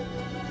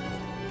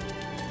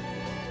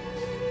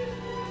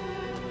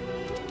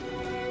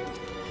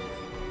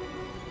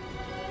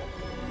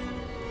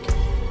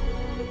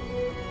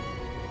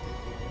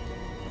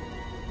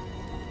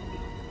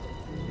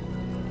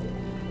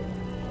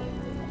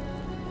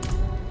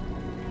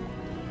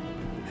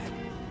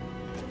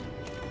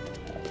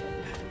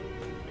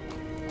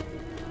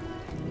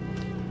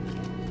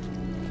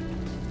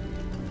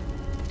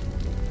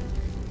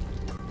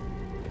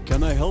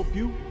 Can I help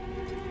you?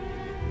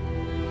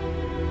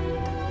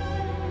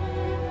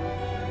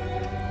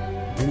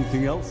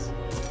 Anything else?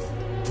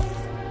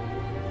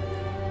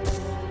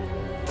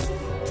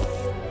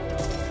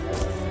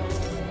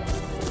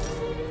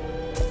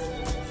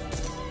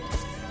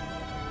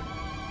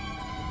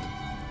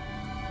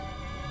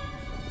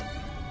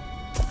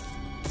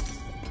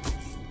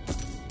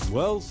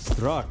 Well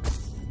struck.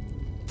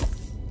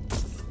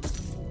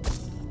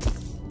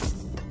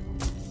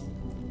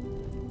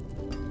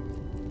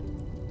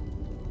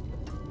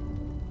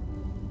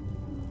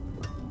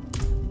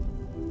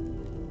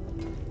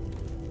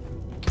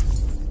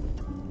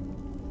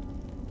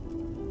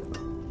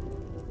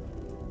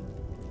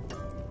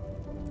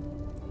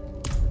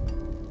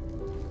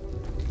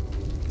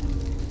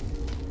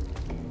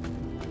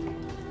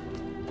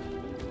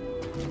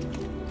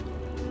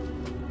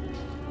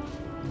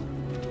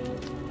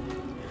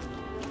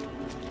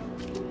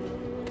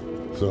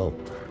 So,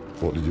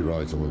 what did you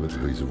write on the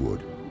little piece of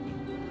wood?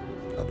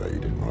 I bet you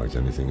didn't write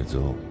anything at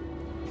all.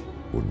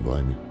 Wouldn't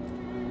blame you.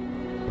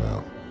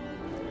 Well,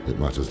 it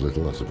matters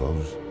little, I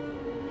suppose.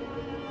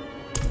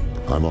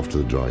 I'm off to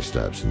the dry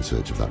steppes in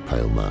search of that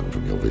pale man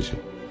from your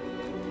vision.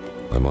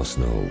 I must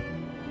know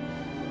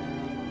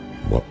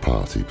what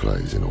part he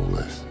plays in all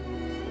this.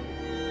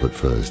 But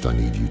first, I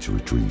need you to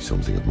retrieve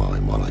something of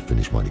mine while I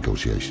finish my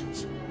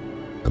negotiations.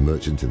 A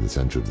merchant in the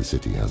center of the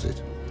city has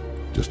it.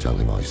 Just tell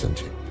him I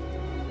sent you.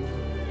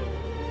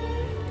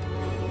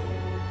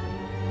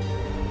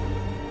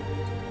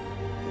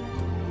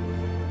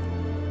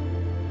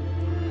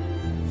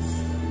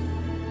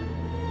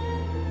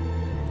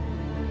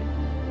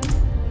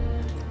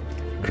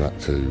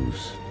 Cracked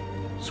hooves,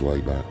 sway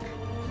back,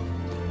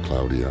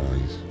 cloudy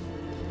eyes.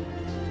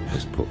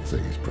 This pup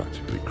thing is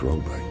practically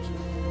crowbait.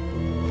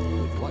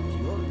 What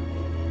you want?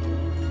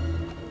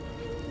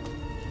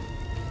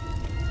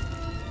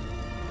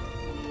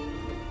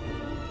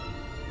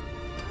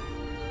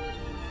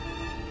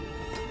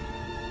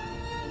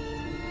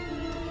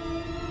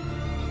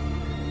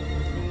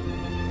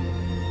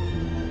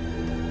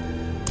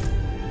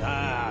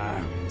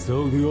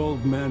 So the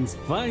old man's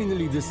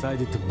finally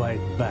decided to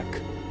bite back.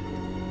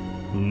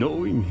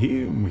 Knowing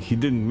him, he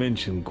didn't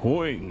mention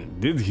coin,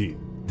 did he?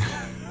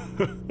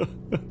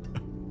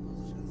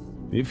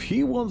 If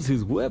he wants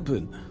his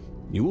weapon,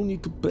 you will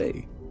need to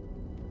pay.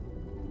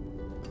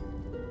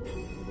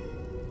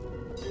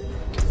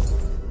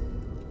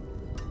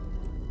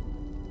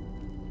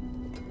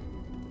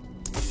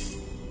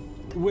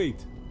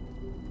 Wait.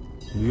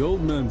 The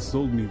old man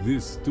sold me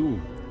this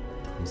too.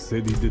 He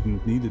said he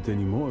didn't need it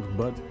anymore,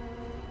 but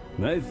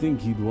I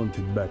think he'd want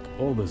it back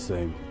all the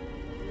same.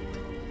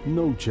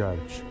 No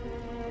charge.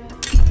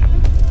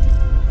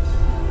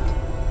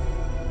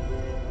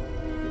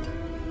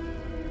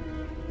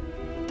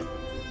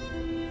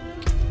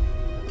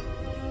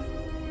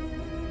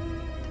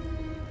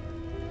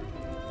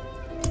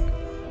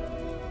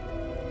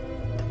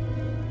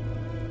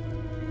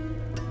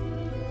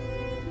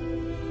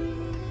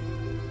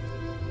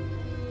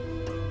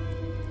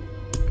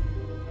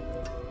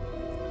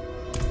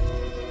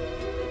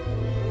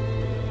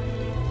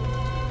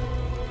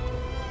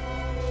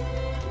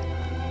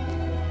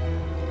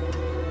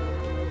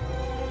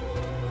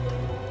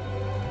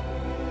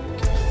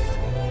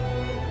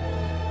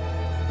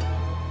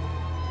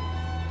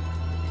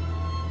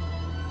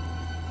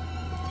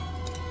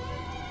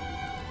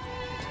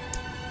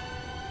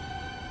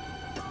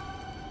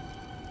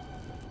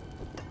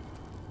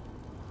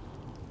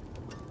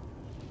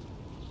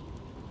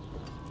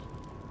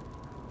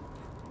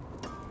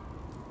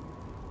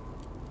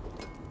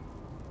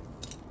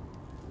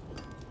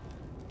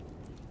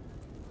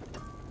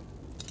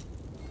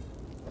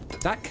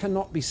 That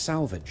cannot be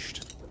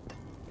salvaged.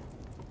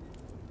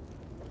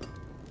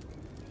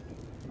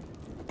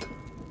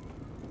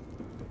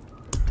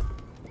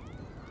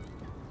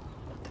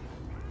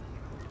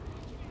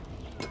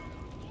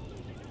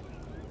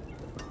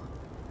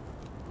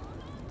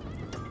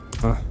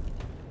 Huh.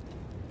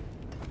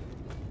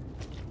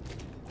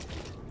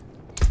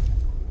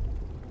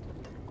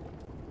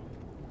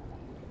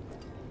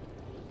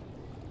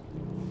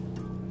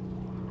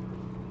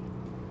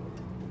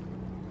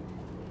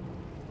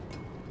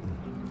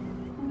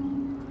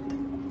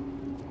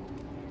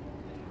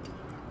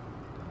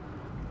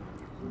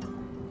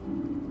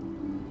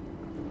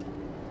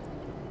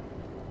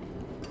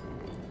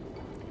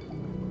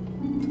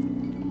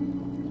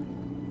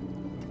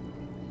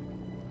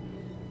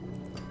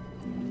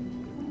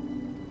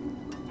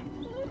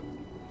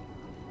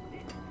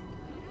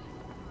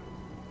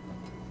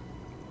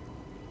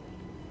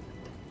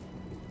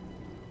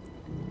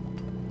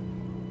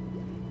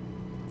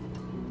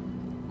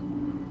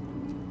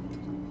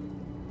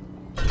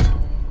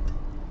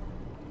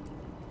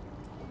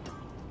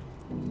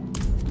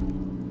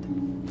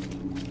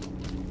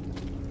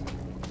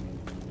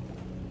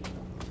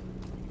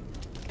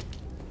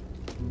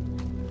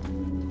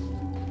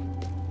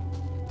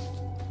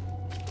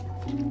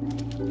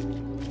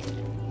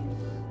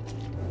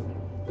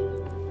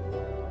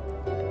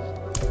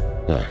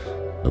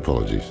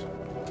 Apologies.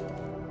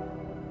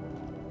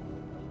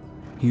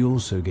 He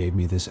also gave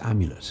me this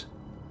amulet.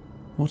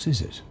 What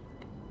is it?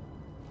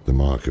 The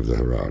Mark of the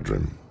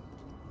Haradrim.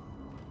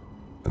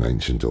 An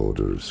ancient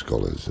order of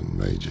scholars and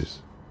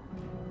mages,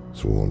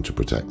 sworn to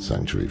protect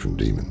Sanctuary from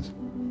demons.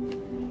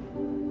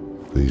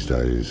 These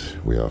days,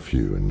 we are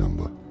few in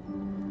number.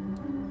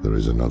 There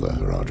is another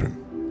Haradrim,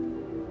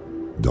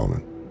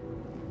 Donan.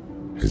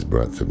 His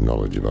breadth of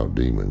knowledge about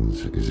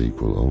demons is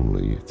equal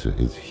only to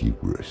his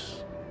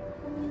hubris.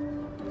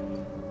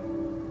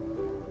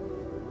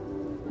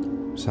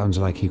 Sounds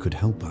like he could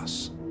help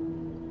us.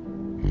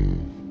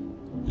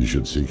 You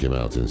should seek him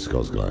out in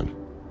Skosglen.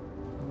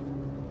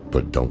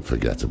 But don't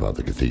forget about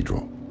the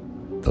cathedral.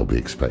 They'll be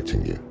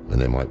expecting you,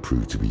 and they might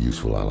prove to be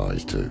useful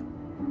allies too.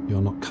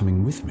 You're not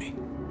coming with me?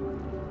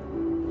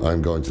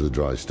 I'm going to the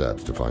Dry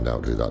Steppes to find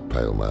out who that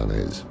pale man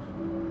is.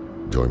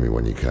 Join me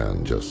when you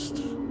can,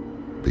 just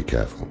be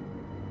careful.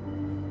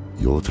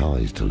 Your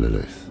ties to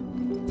Lilith,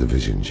 the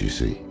visions you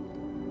see,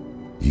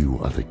 you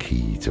are the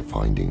key to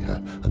finding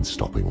her and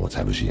stopping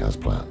whatever she has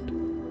planned.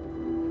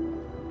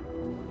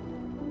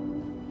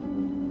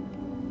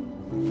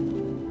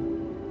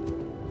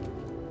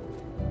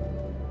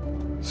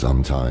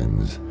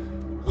 Sometimes,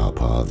 our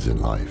paths in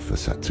life are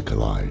set to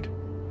collide.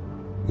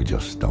 We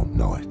just don't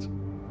know it.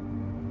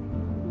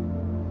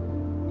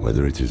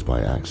 Whether it is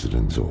by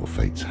accident or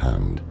fate's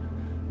hand,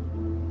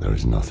 there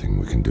is nothing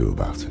we can do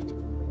about it.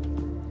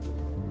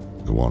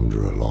 The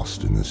wanderer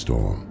lost in the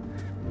storm,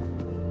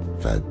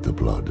 fed the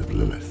blood of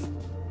Lilith,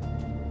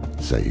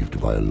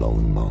 saved by a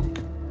lone monk.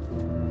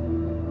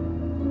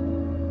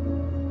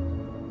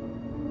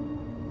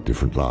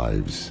 Different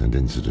lives and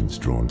incidents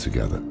drawn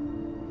together.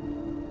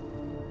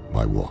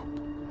 By what?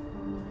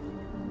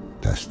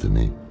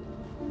 Destiny?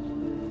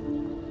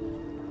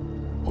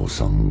 Or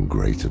some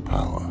greater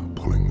power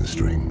pulling the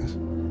strings?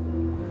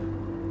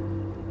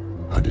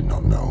 I did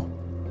not know.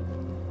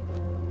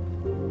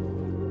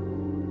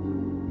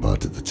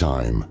 But at the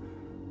time,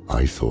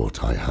 I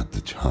thought I had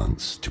the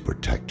chance to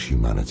protect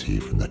humanity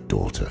from the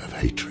daughter of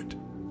hatred.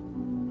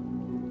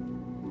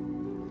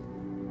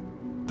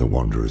 The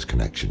Wanderer's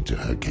connection to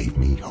her gave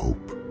me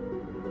hope.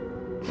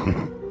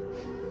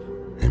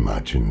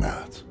 Imagine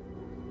that.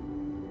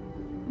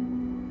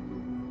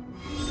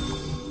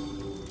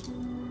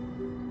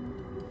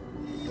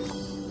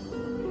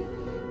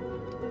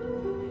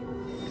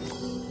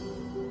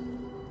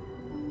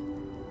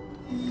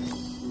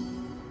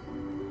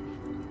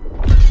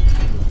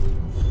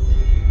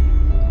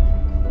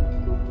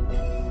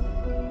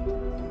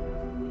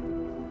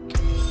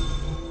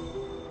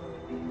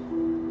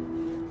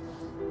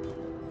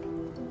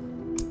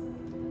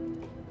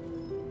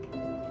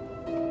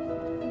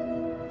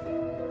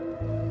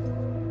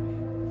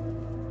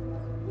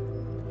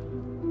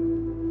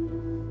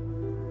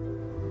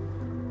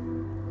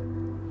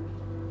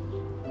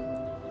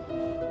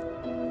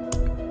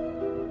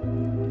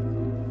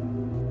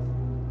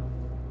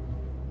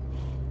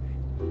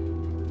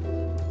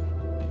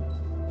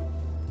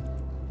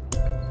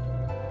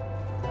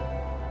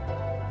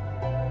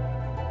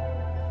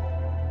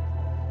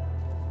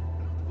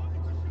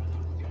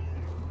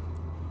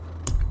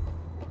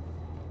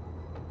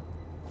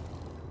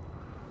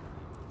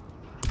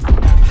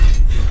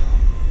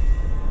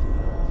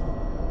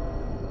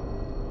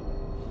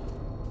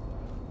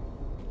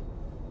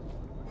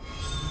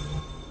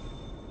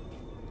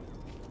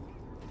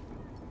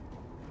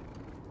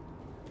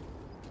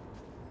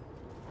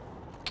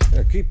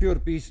 Keep your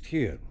beast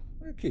here.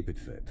 Keep it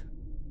fed.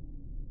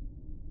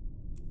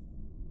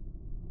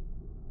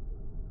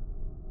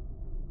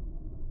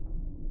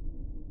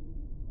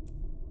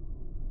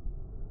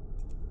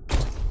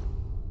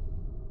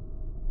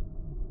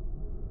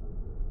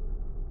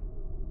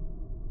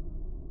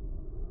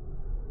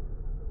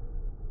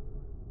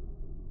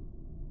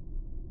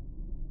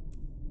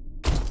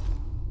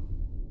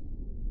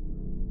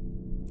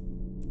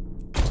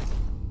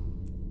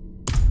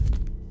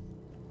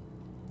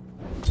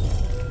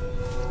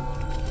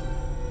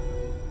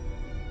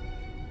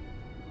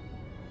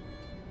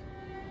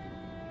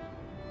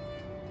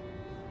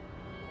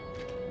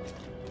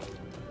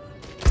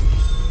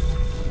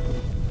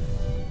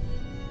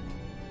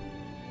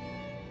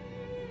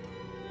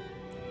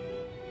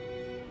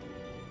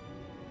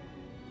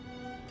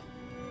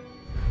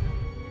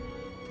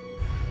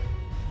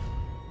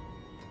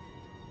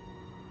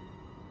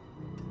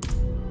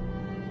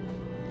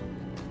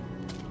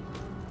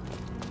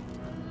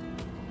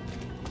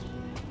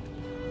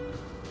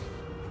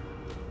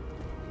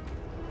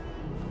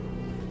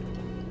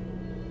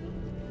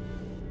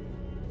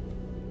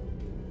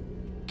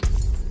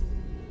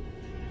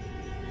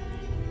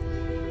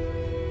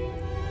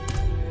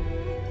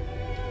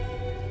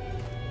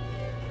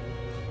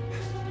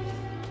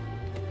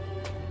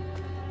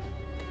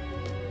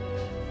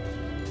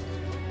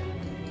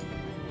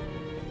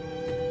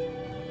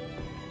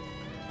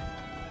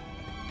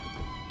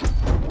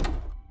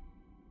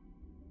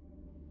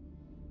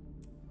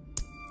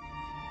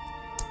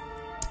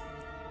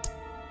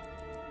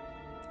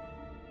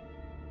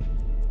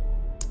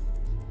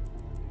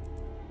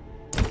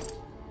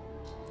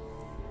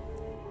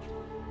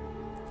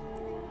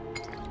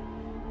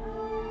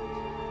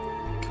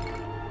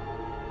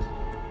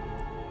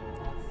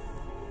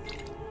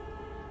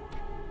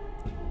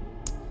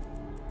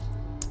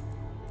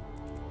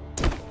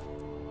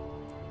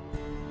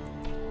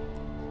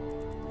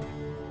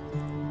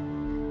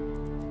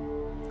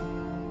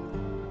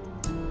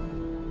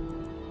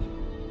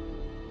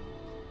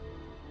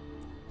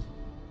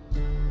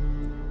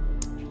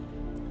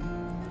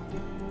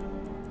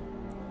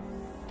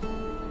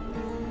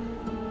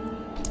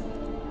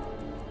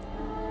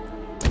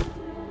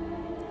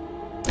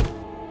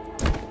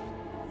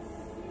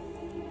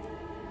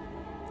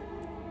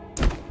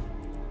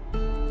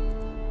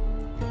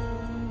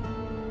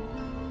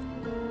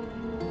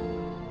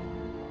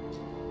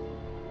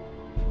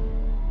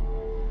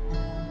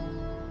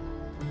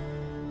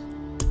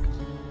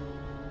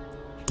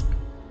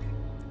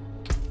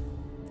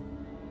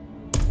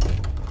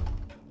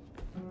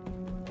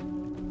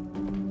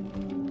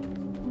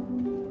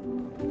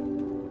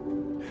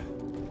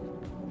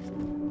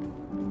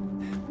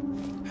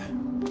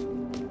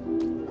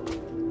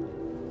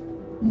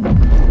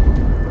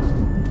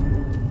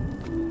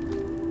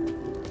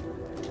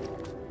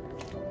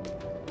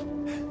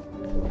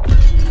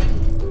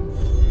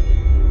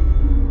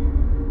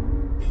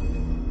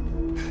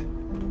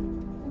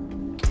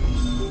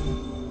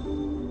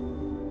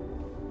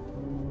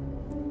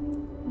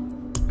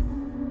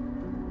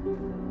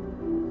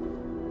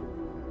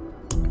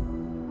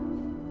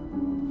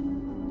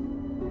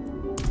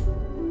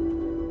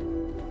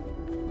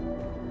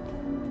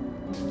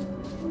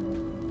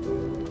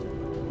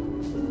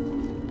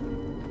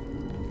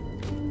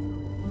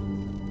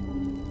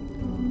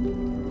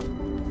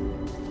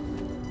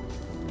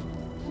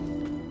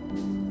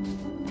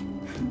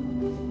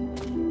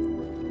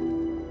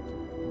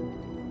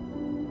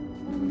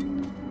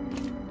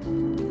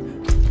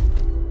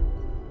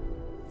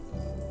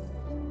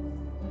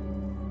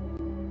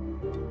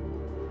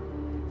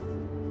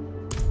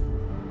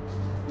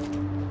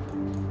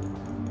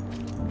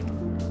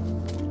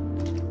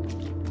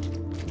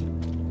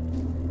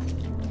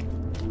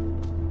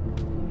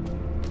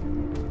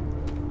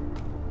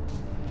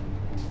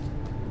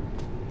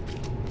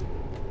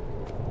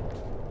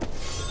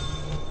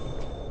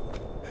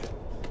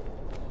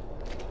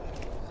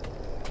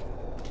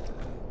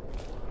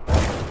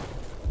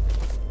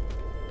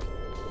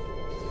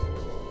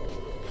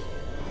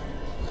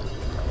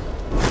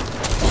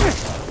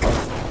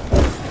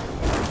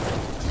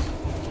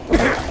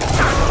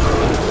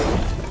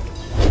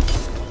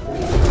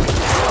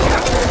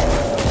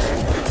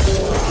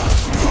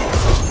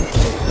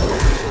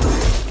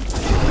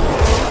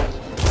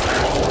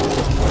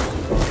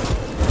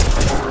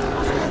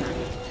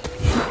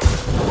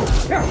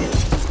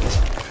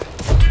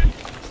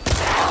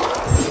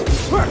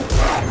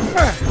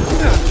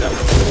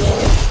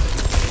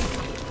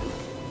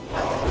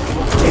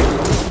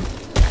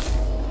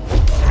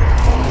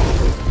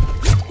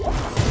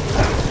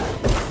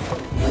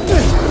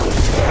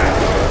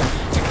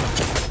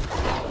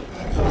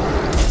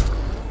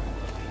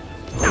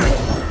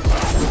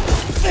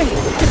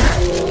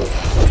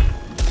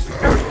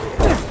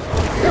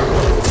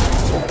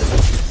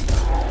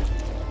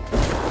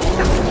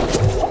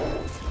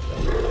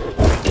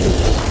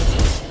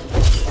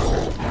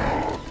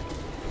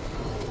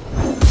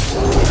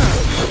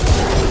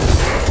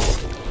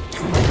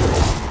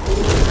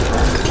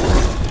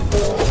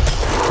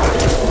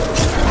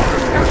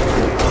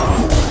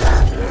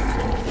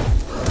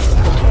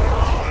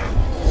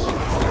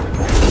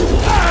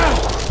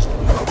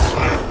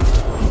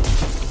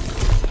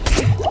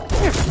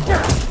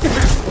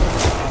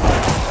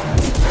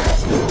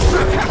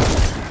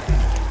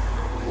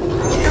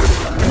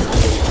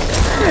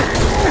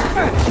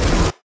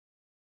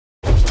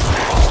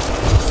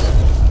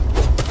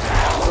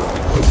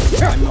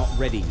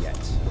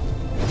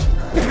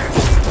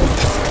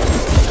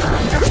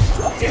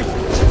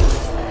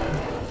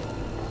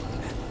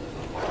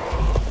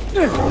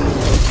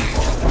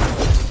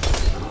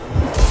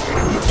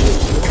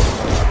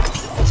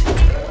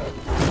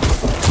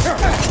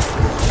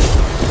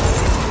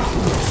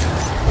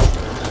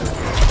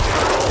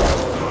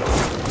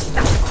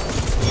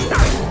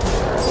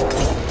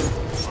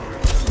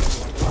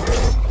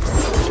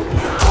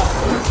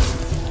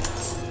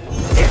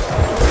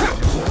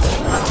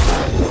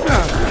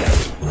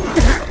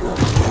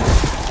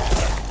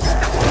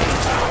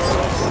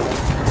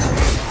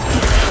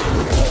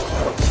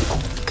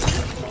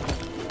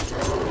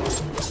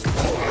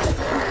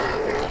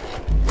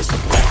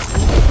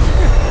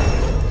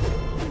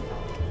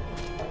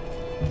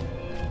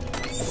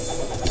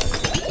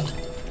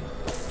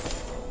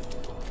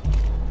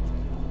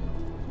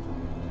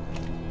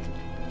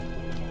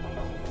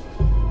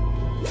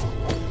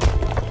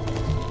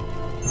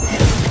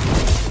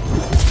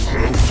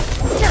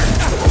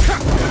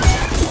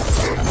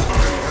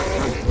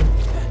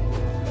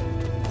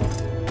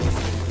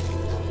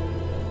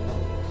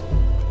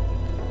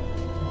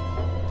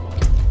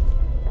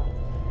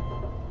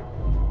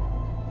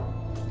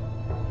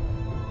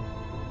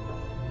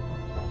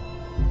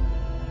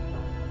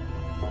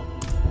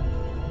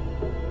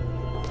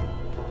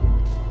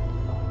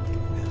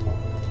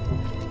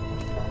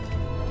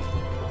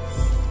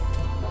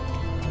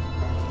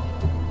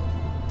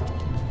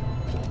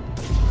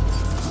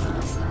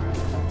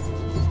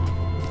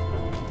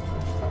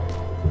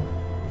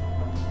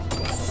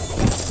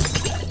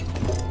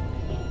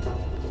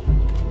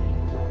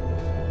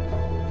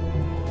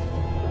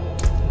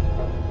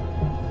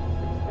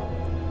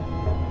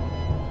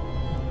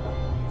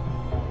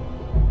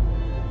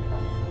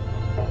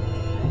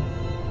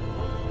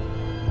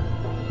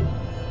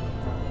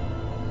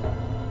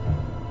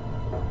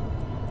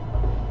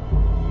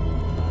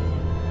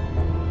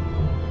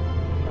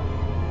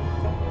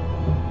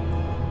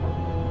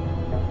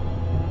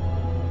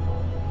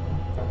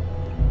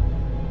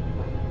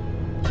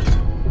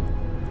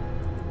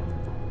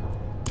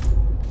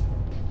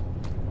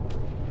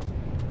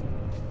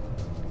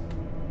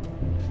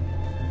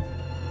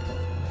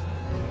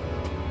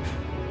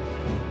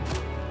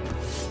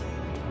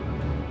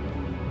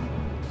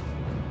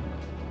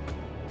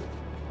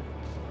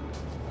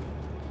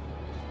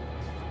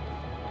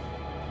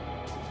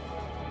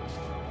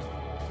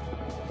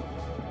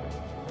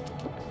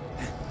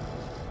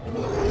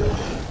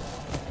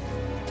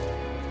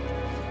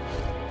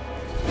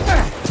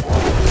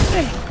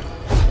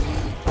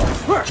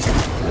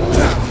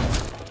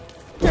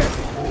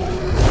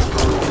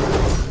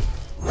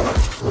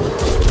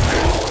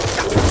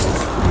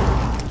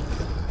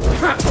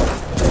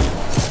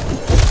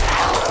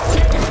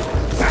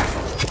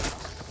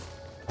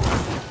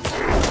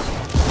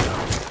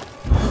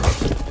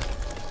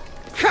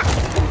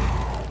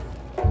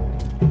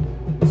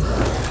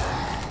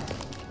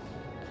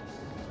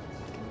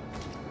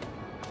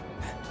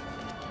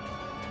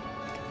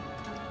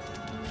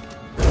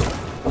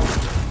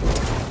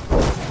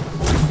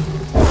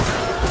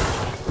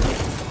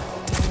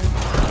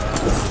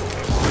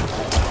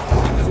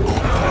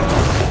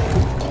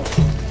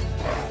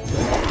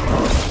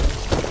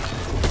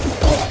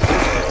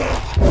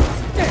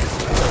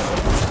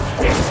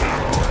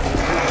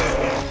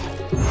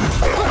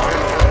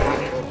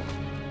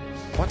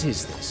 What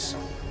is this?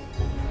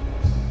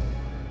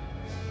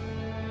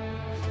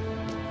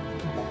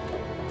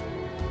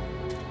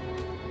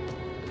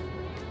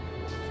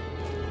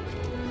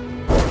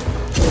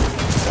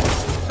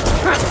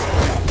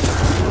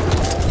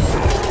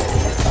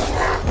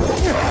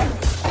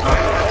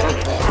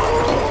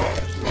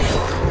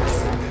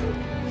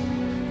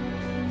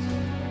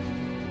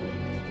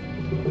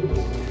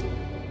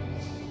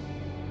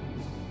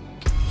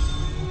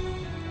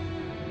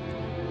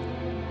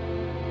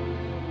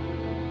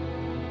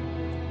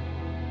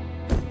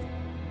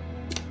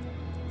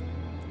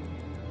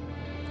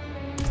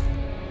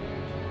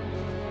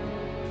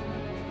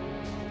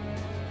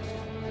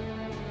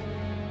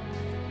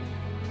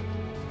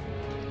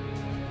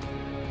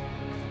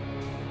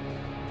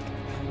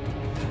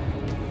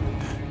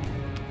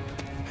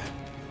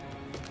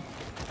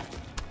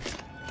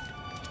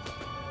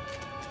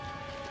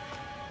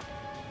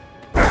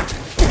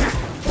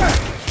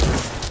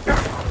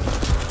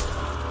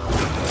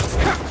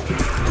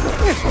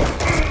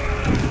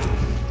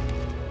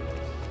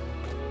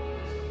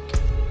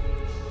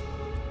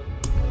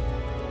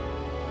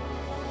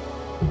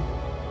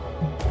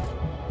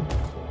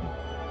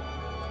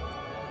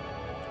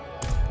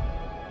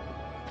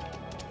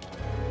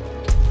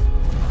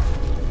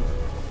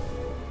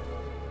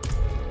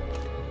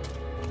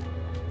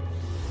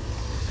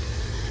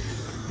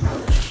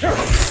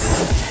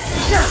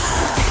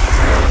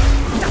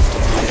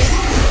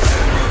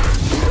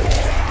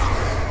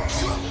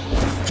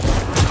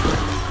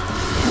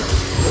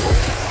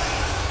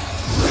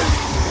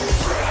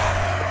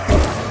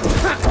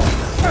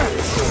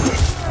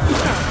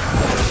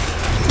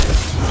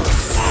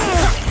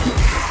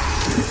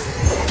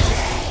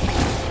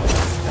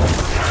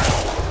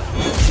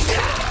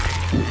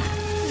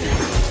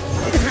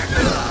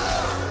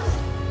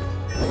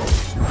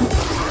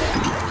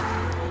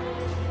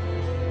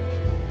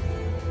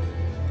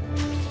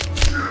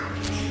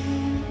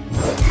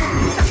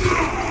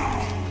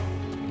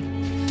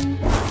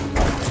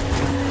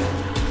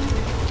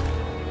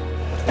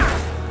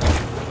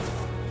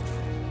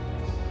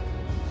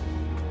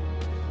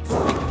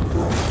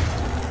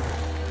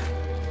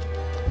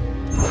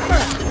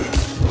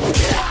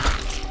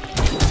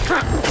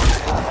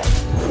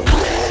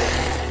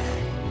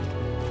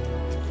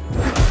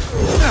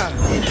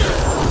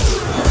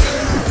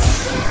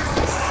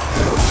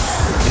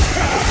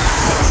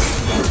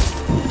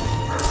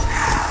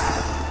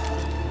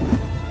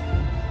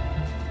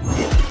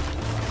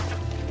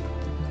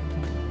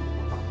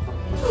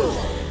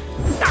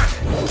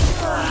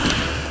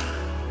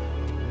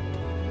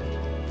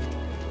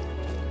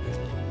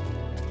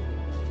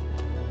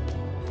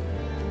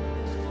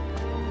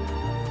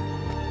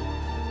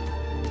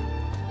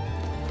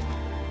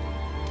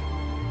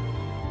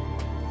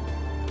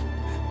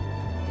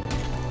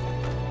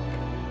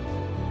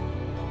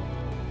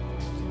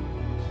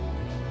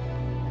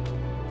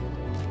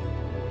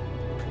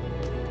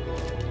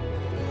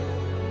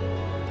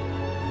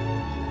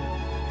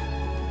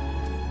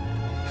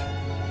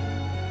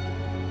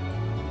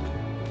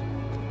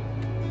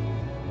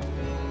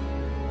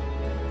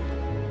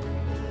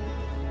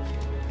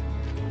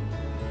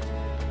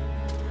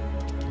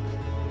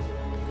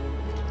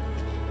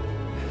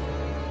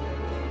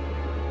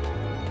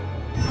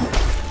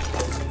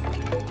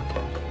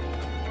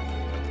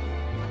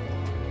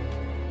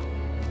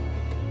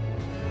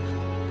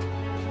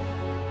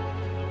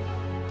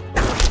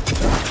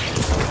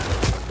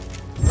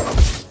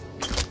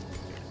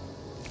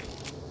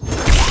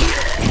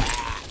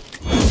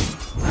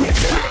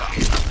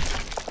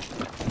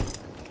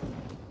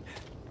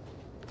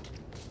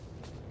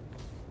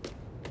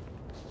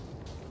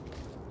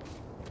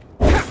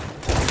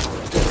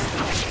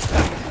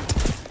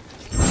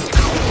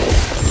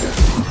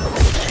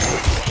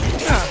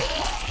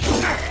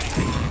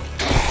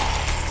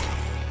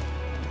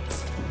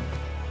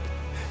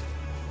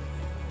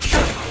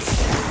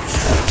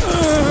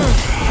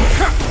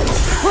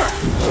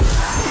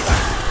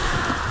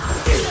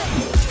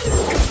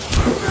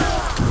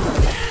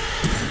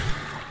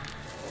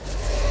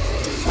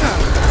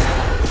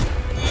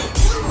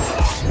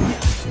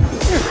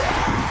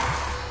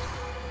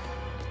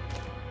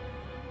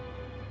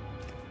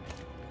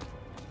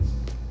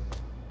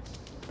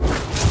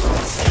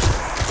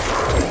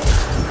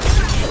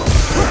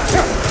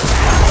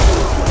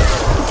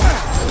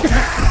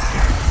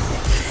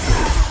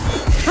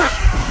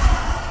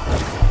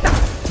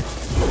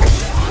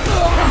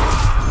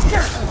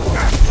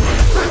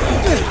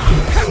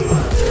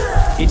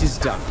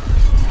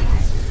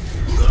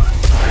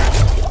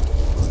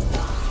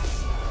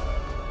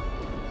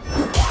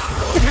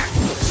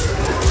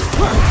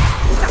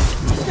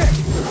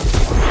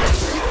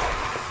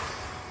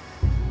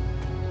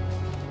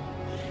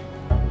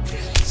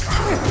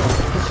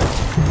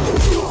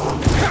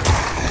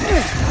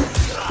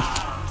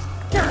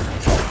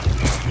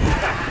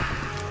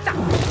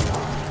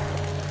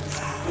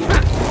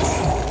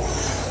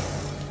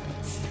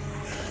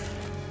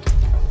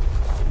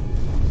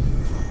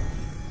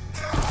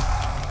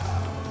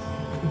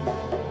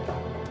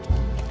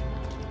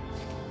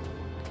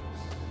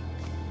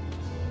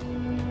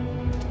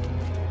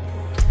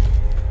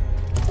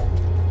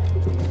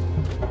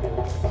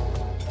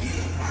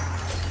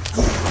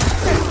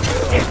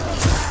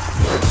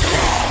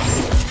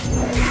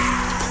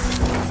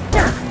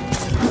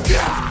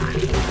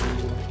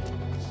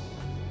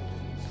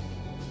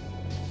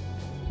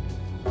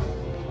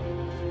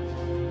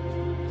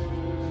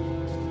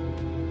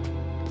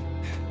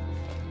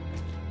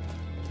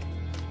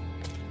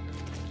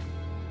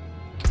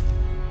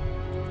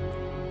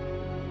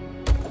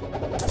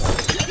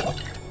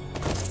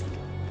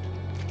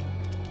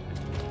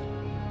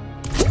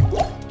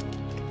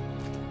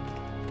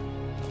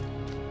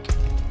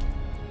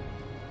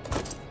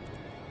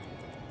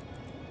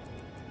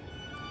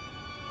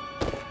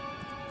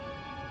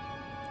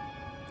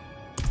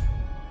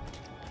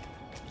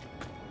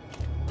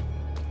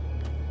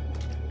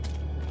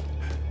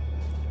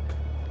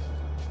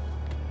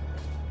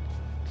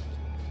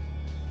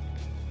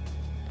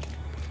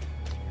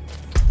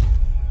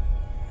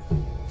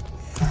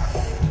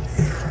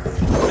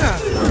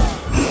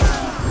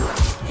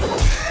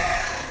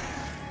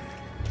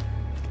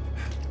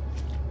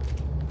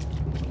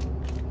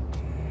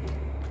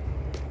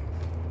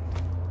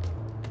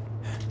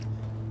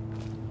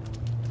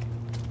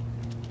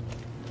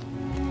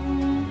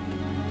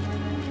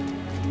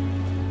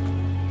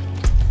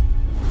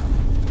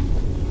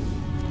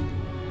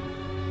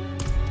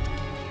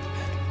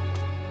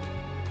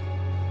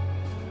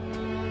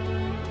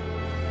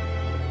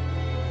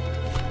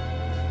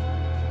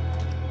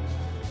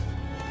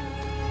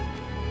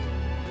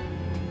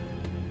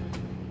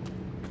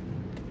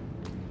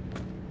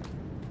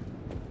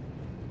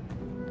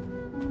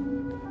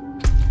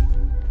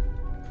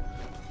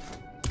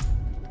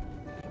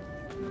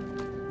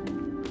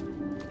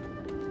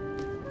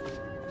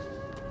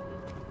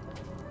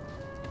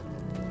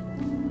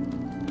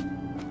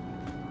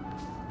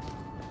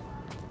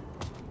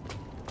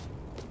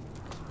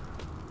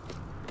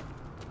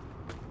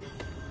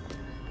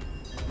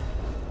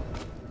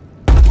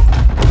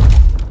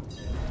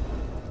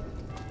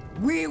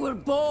 were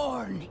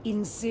born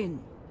in sin,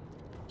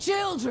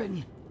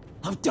 children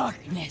of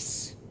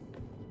darkness.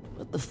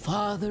 But the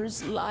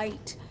Father's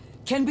light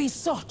can be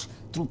sought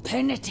through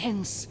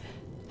penitence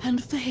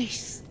and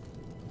faith.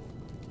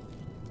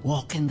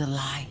 Walk in the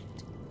light.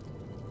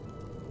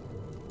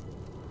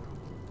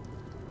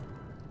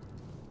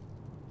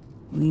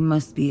 We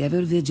must be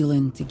ever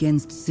vigilant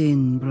against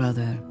sin,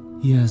 brother.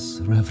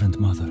 Yes, Reverend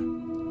Mother.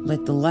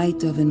 Let the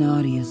light of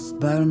Inarius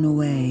burn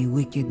away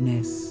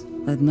wickedness.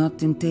 Let not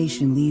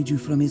temptation lead you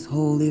from his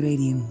holy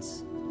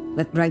radiance.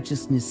 Let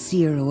righteousness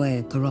sear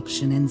away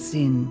corruption and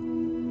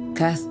sin.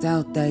 Cast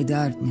out thy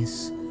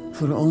darkness,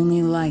 for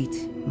only light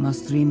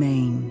must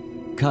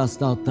remain.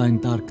 Cast out thine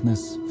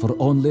darkness, for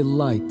only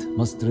light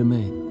must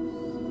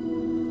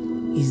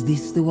remain. Is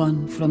this the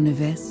one from the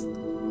west?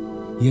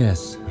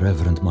 Yes,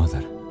 Reverend Mother.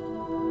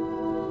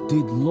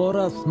 Did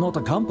Lorath not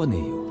accompany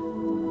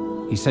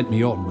you? He sent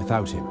me on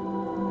without him.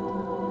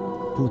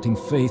 Putting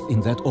faith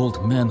in that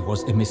old man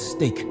was a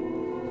mistake.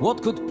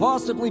 What could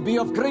possibly be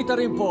of greater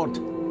import?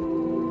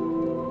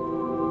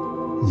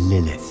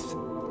 Lilith.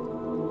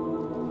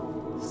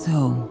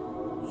 So,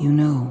 you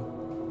know.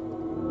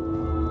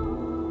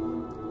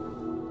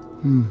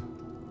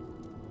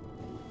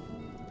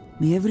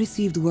 We have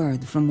received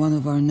word from one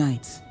of our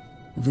knights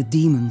of a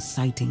demon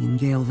sighting in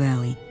Gale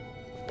Valley.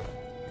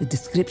 The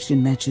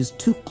description matches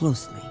too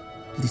closely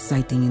to the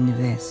sighting in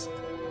the west.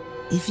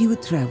 If you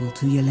would travel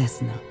to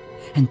Yelesna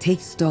and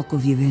take stock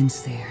of the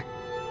events there,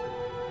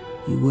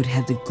 you would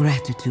have the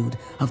gratitude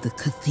of the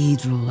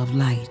Cathedral of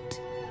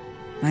Light.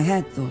 I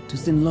had thought to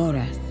send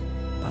Lorath,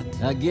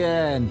 but...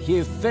 Again,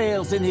 he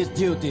fails in his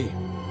duty.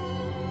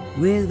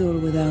 With or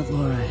without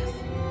Lorath,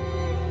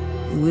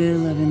 the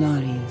will of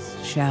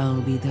Inarius shall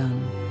be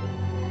done.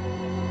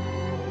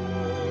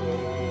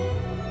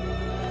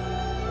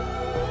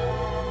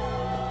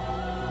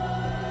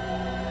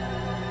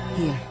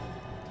 Here,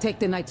 take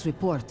the knight's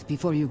report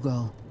before you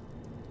go.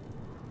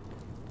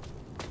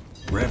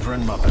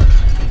 Reverend Mother,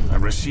 I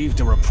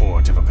received a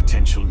report of a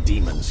potential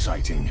demon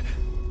sighting.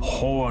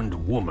 Horned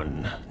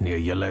woman near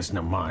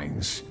Yelesna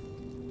Mines.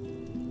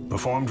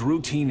 Performed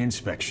routine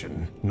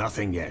inspection,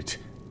 nothing yet.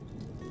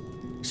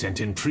 Sent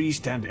in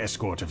priest and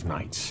escort of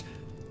knights.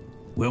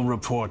 We'll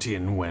report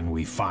in when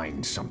we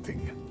find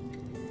something.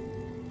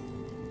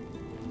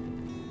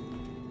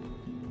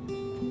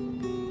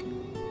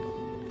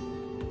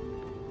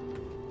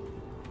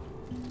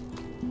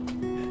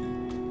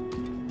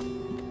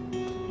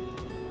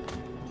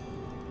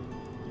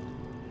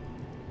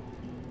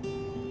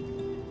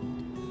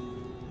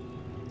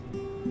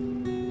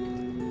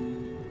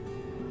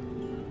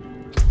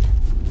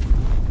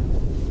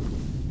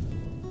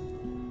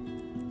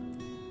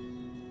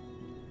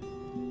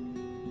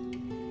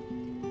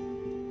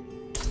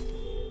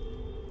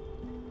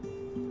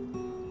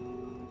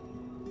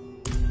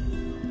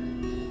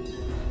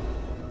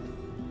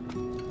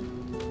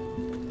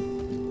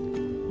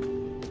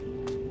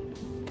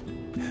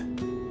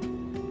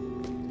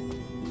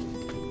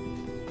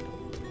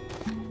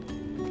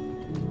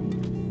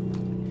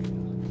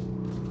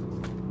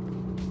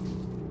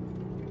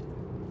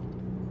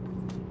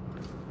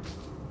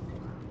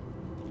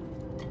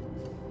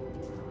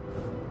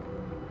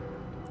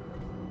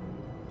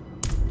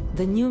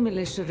 The new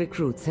militia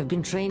recruits have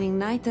been training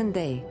night and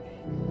day.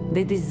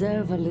 They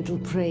deserve a little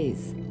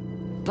praise.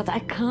 But I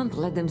can't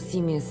let them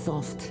see me as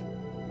soft.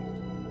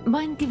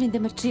 Mind giving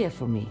them a cheer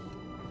for me?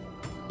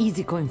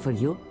 Easy coin for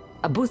you,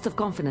 a boost of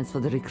confidence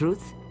for the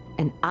recruits,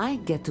 and I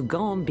get to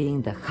go on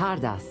being the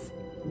hard ass.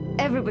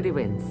 Everybody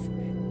wins.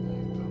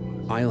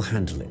 I'll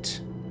handle it.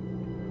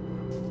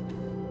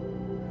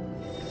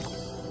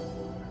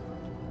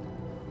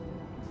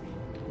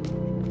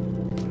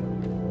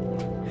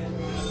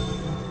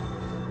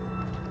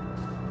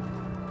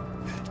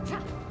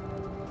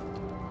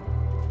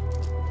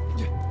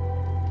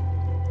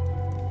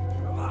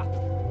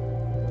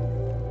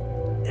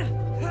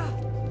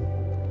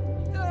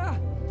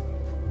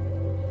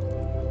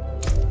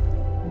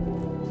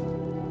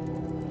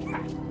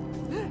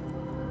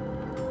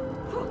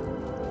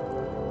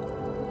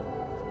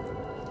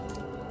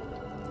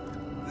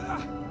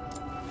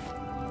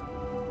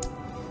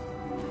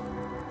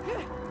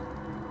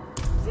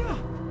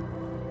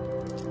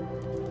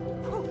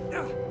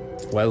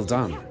 Well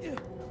done.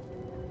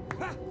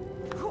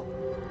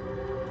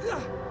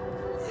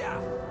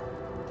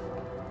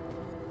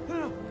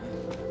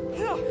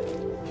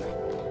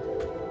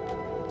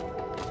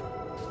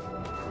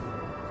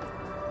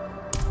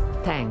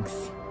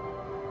 Thanks.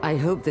 I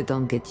hope they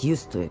don't get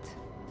used to it.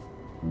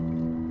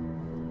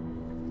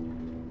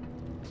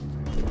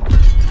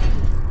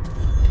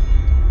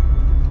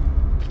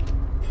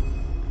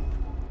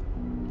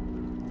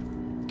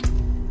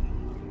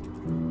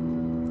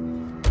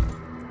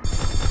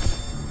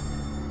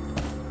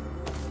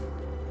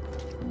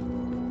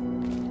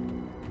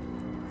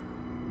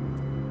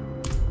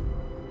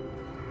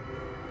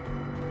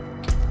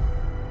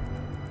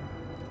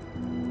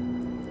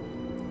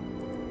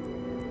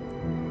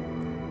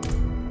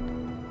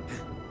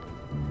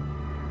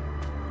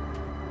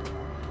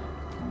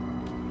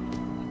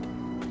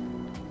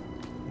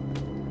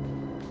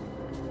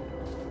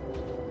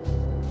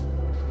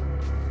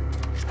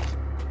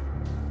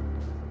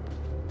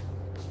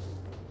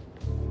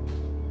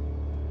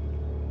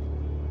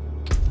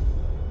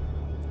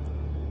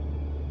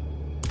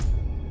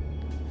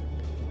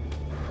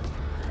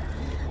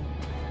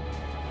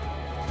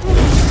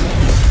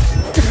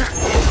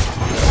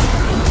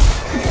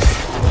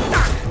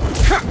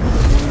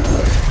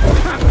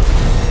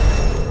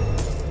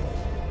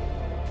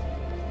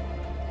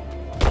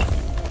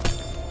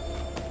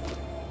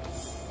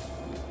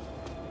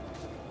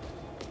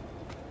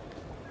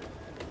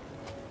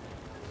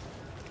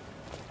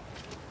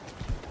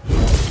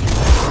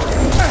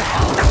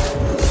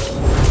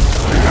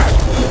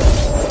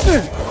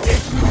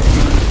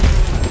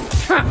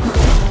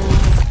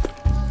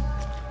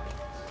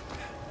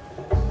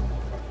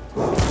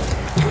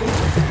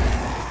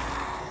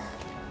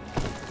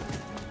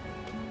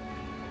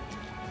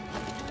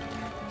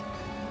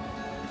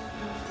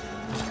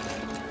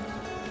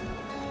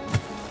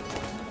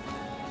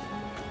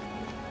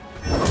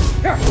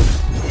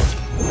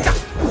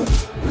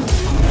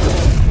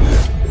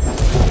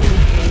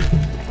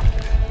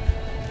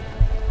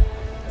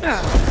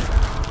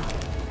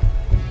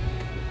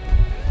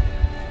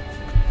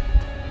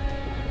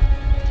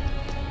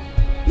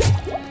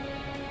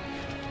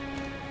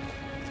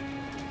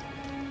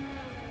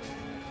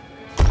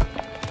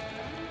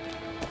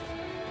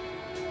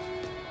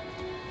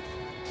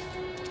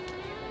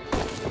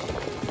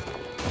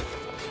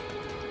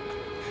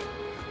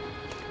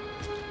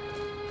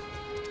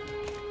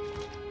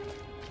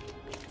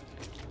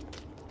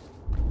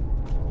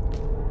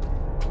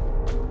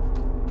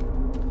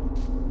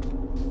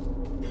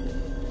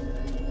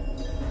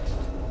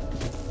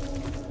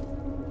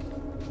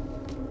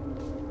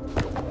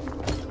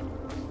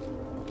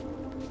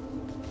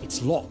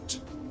 It's locked.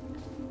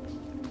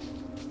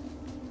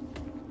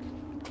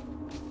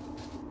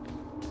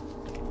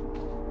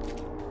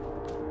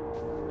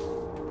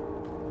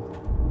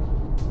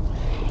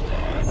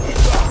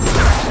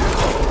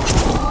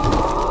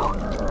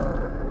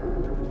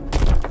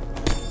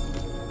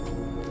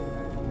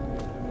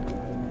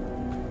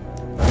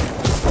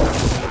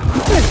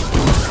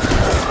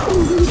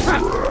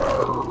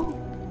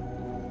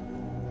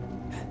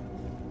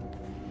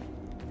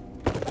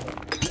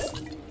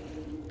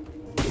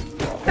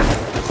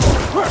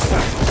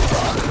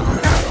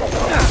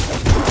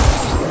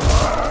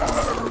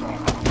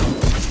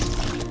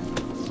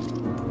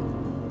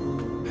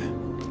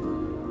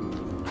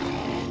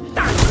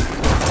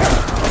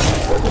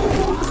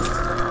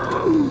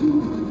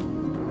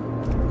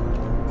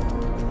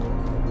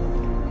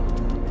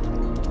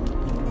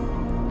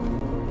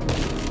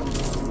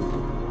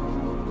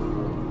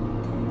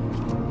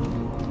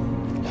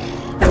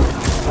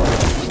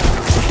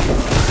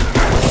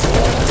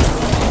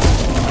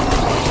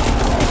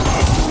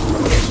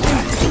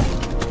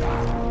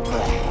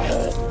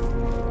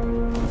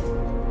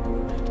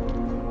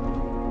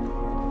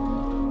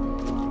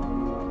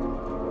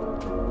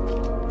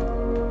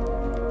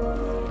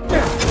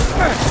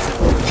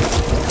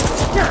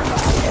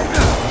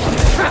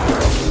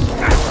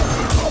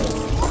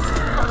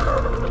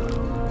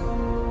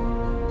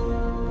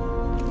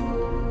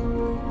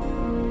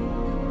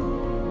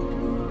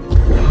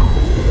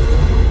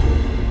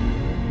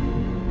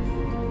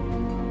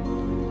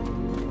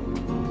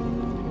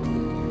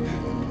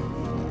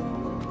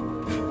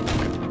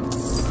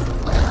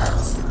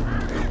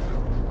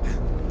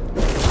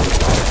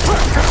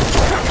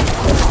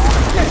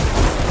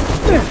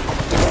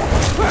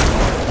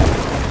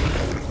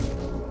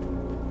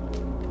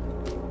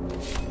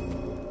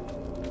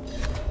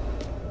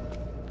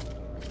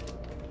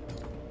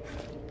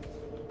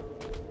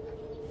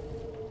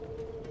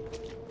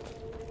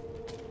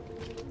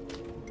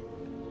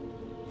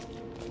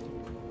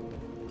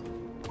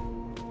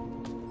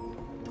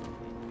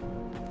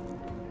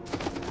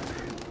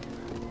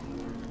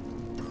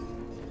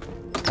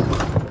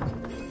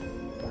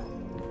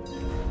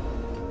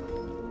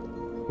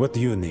 What do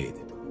you need?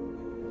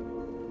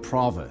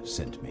 Prava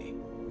sent me.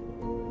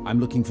 I'm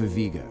looking for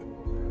Vigo.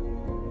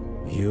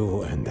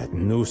 You and that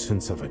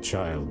nuisance of a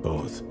child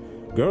both.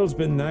 Girl's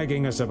been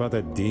nagging us about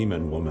a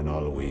demon woman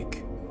all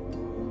week.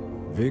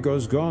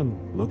 Vigo's gone,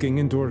 looking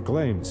into her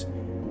claims.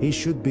 He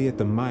should be at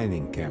the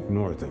mining camp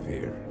north of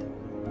here.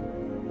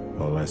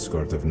 Whole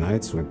escort of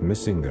knights went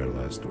missing there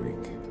last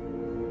week,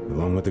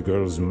 along with the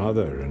girl's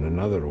mother and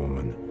another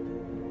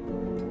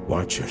woman.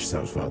 Watch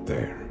yourself out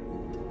there.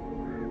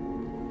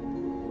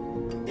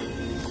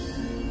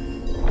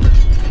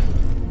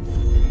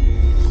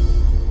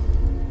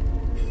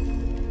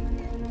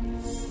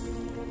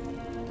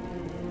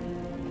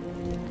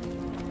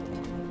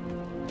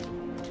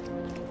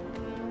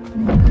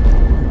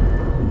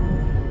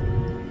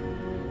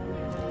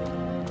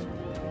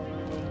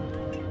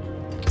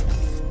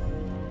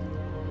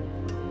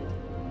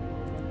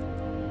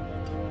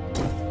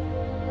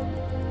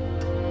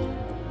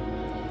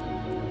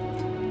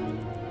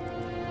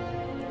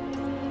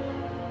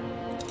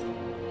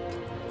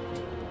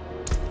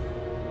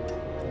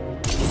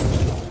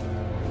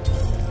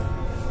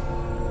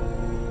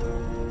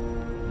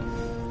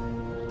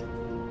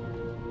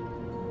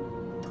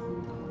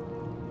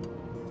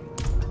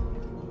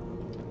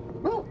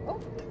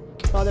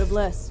 Father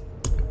bless.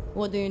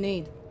 What do you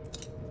need?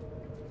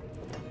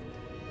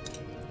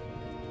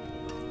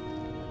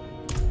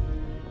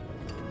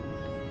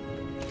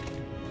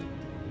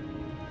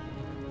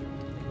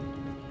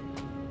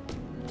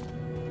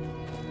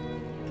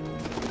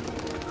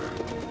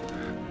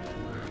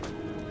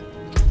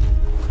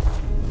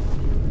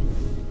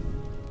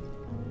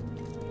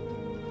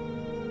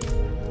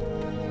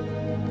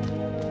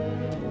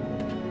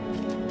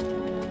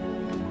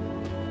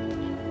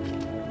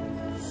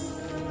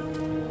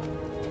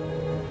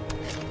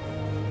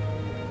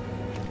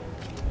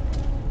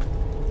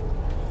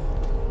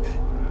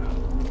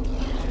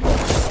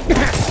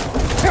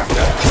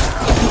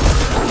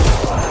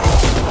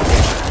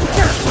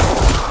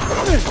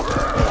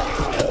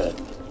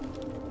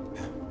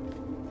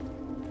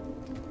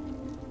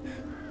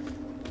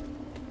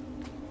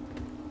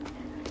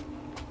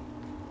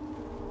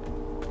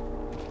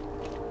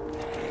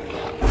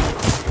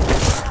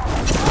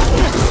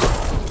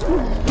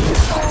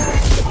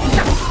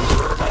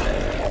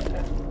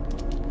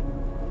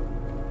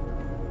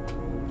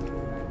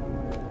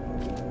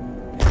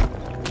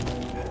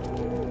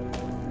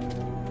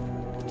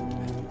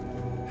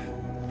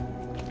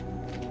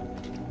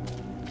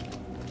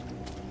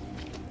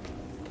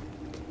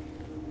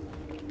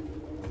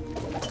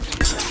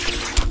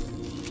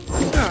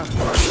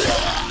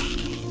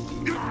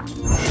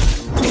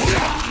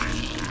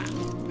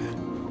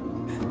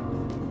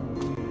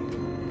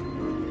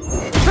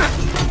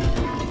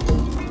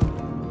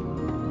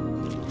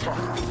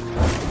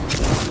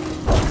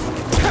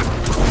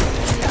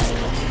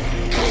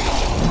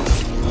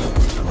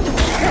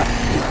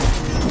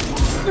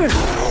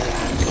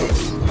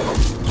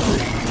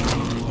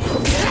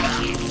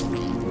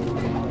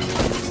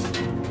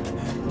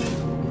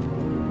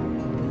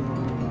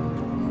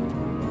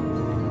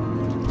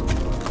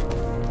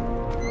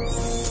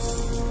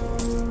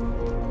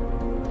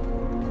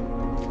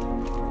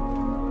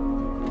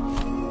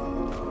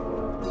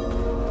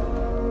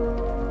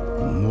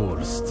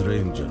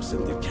 strangers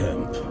in the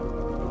camp.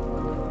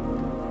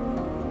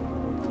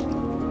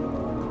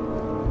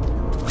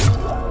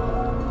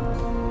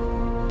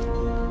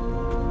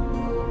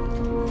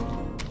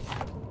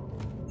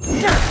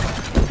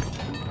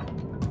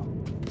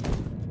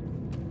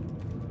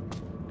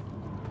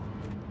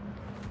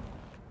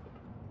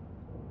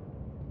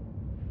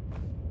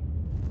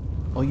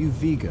 Are you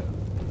Vigo?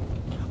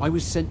 I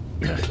was sent...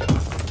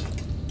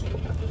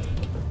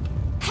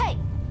 Hey!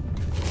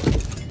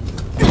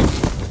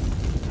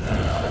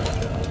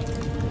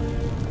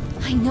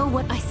 I know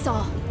what I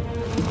saw.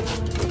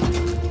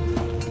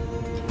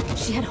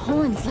 She had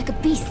horns like a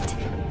beast.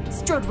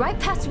 Strode right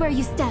past where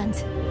you stand.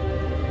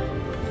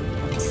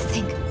 To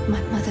think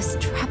my mother's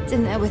trapped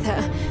in there with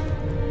her.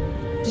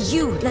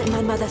 You let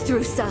my mother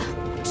through, sir.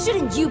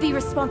 Shouldn't you be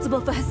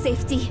responsible for her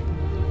safety?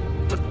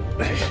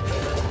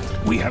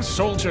 We have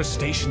soldiers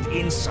stationed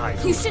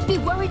inside. You should be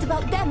worried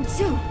about them,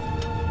 too.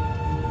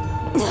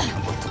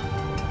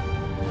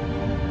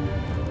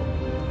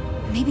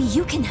 Maybe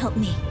you can help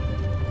me.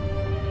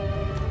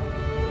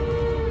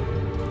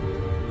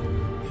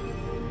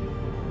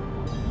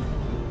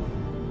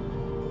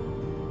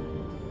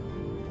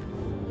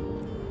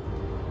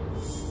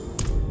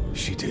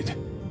 She did.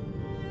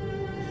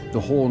 The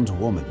horned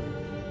woman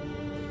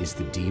is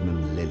the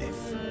demon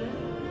Lilith.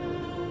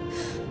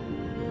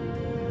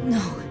 No.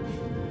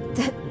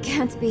 That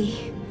can't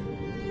be.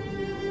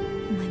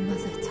 My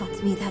mother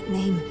taught me that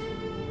name.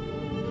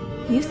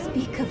 You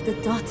speak of the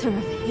daughter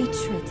of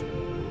hatred.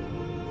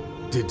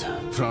 Did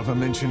Frava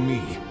mention me?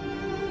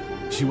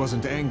 She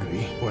wasn't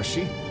angry, was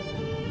she?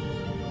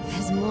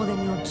 There's more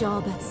than your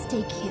job at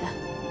stake here.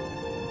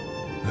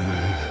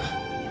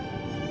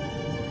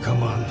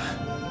 Come on.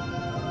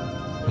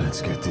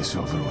 Let's get this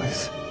over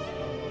with.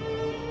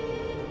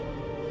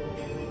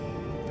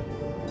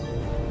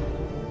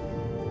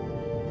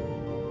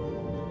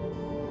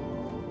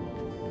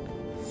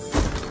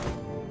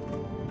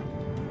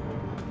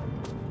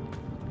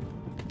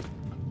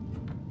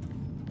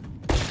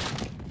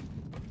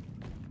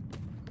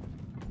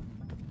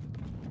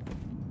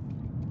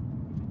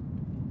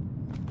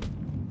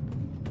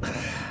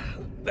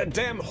 The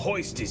damn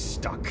hoist is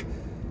stuck.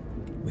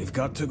 We've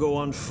got to go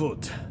on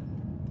foot.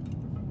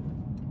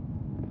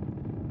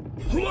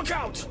 Look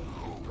out!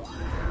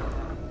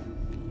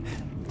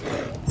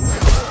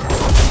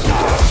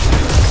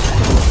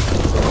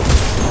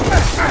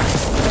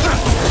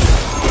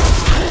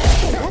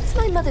 That's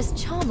my mother's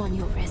charm on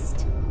your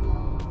wrist.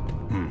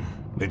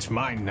 It's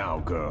mine now,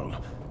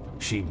 girl.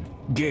 She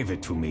gave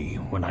it to me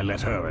when I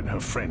let her and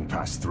her friend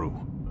pass through.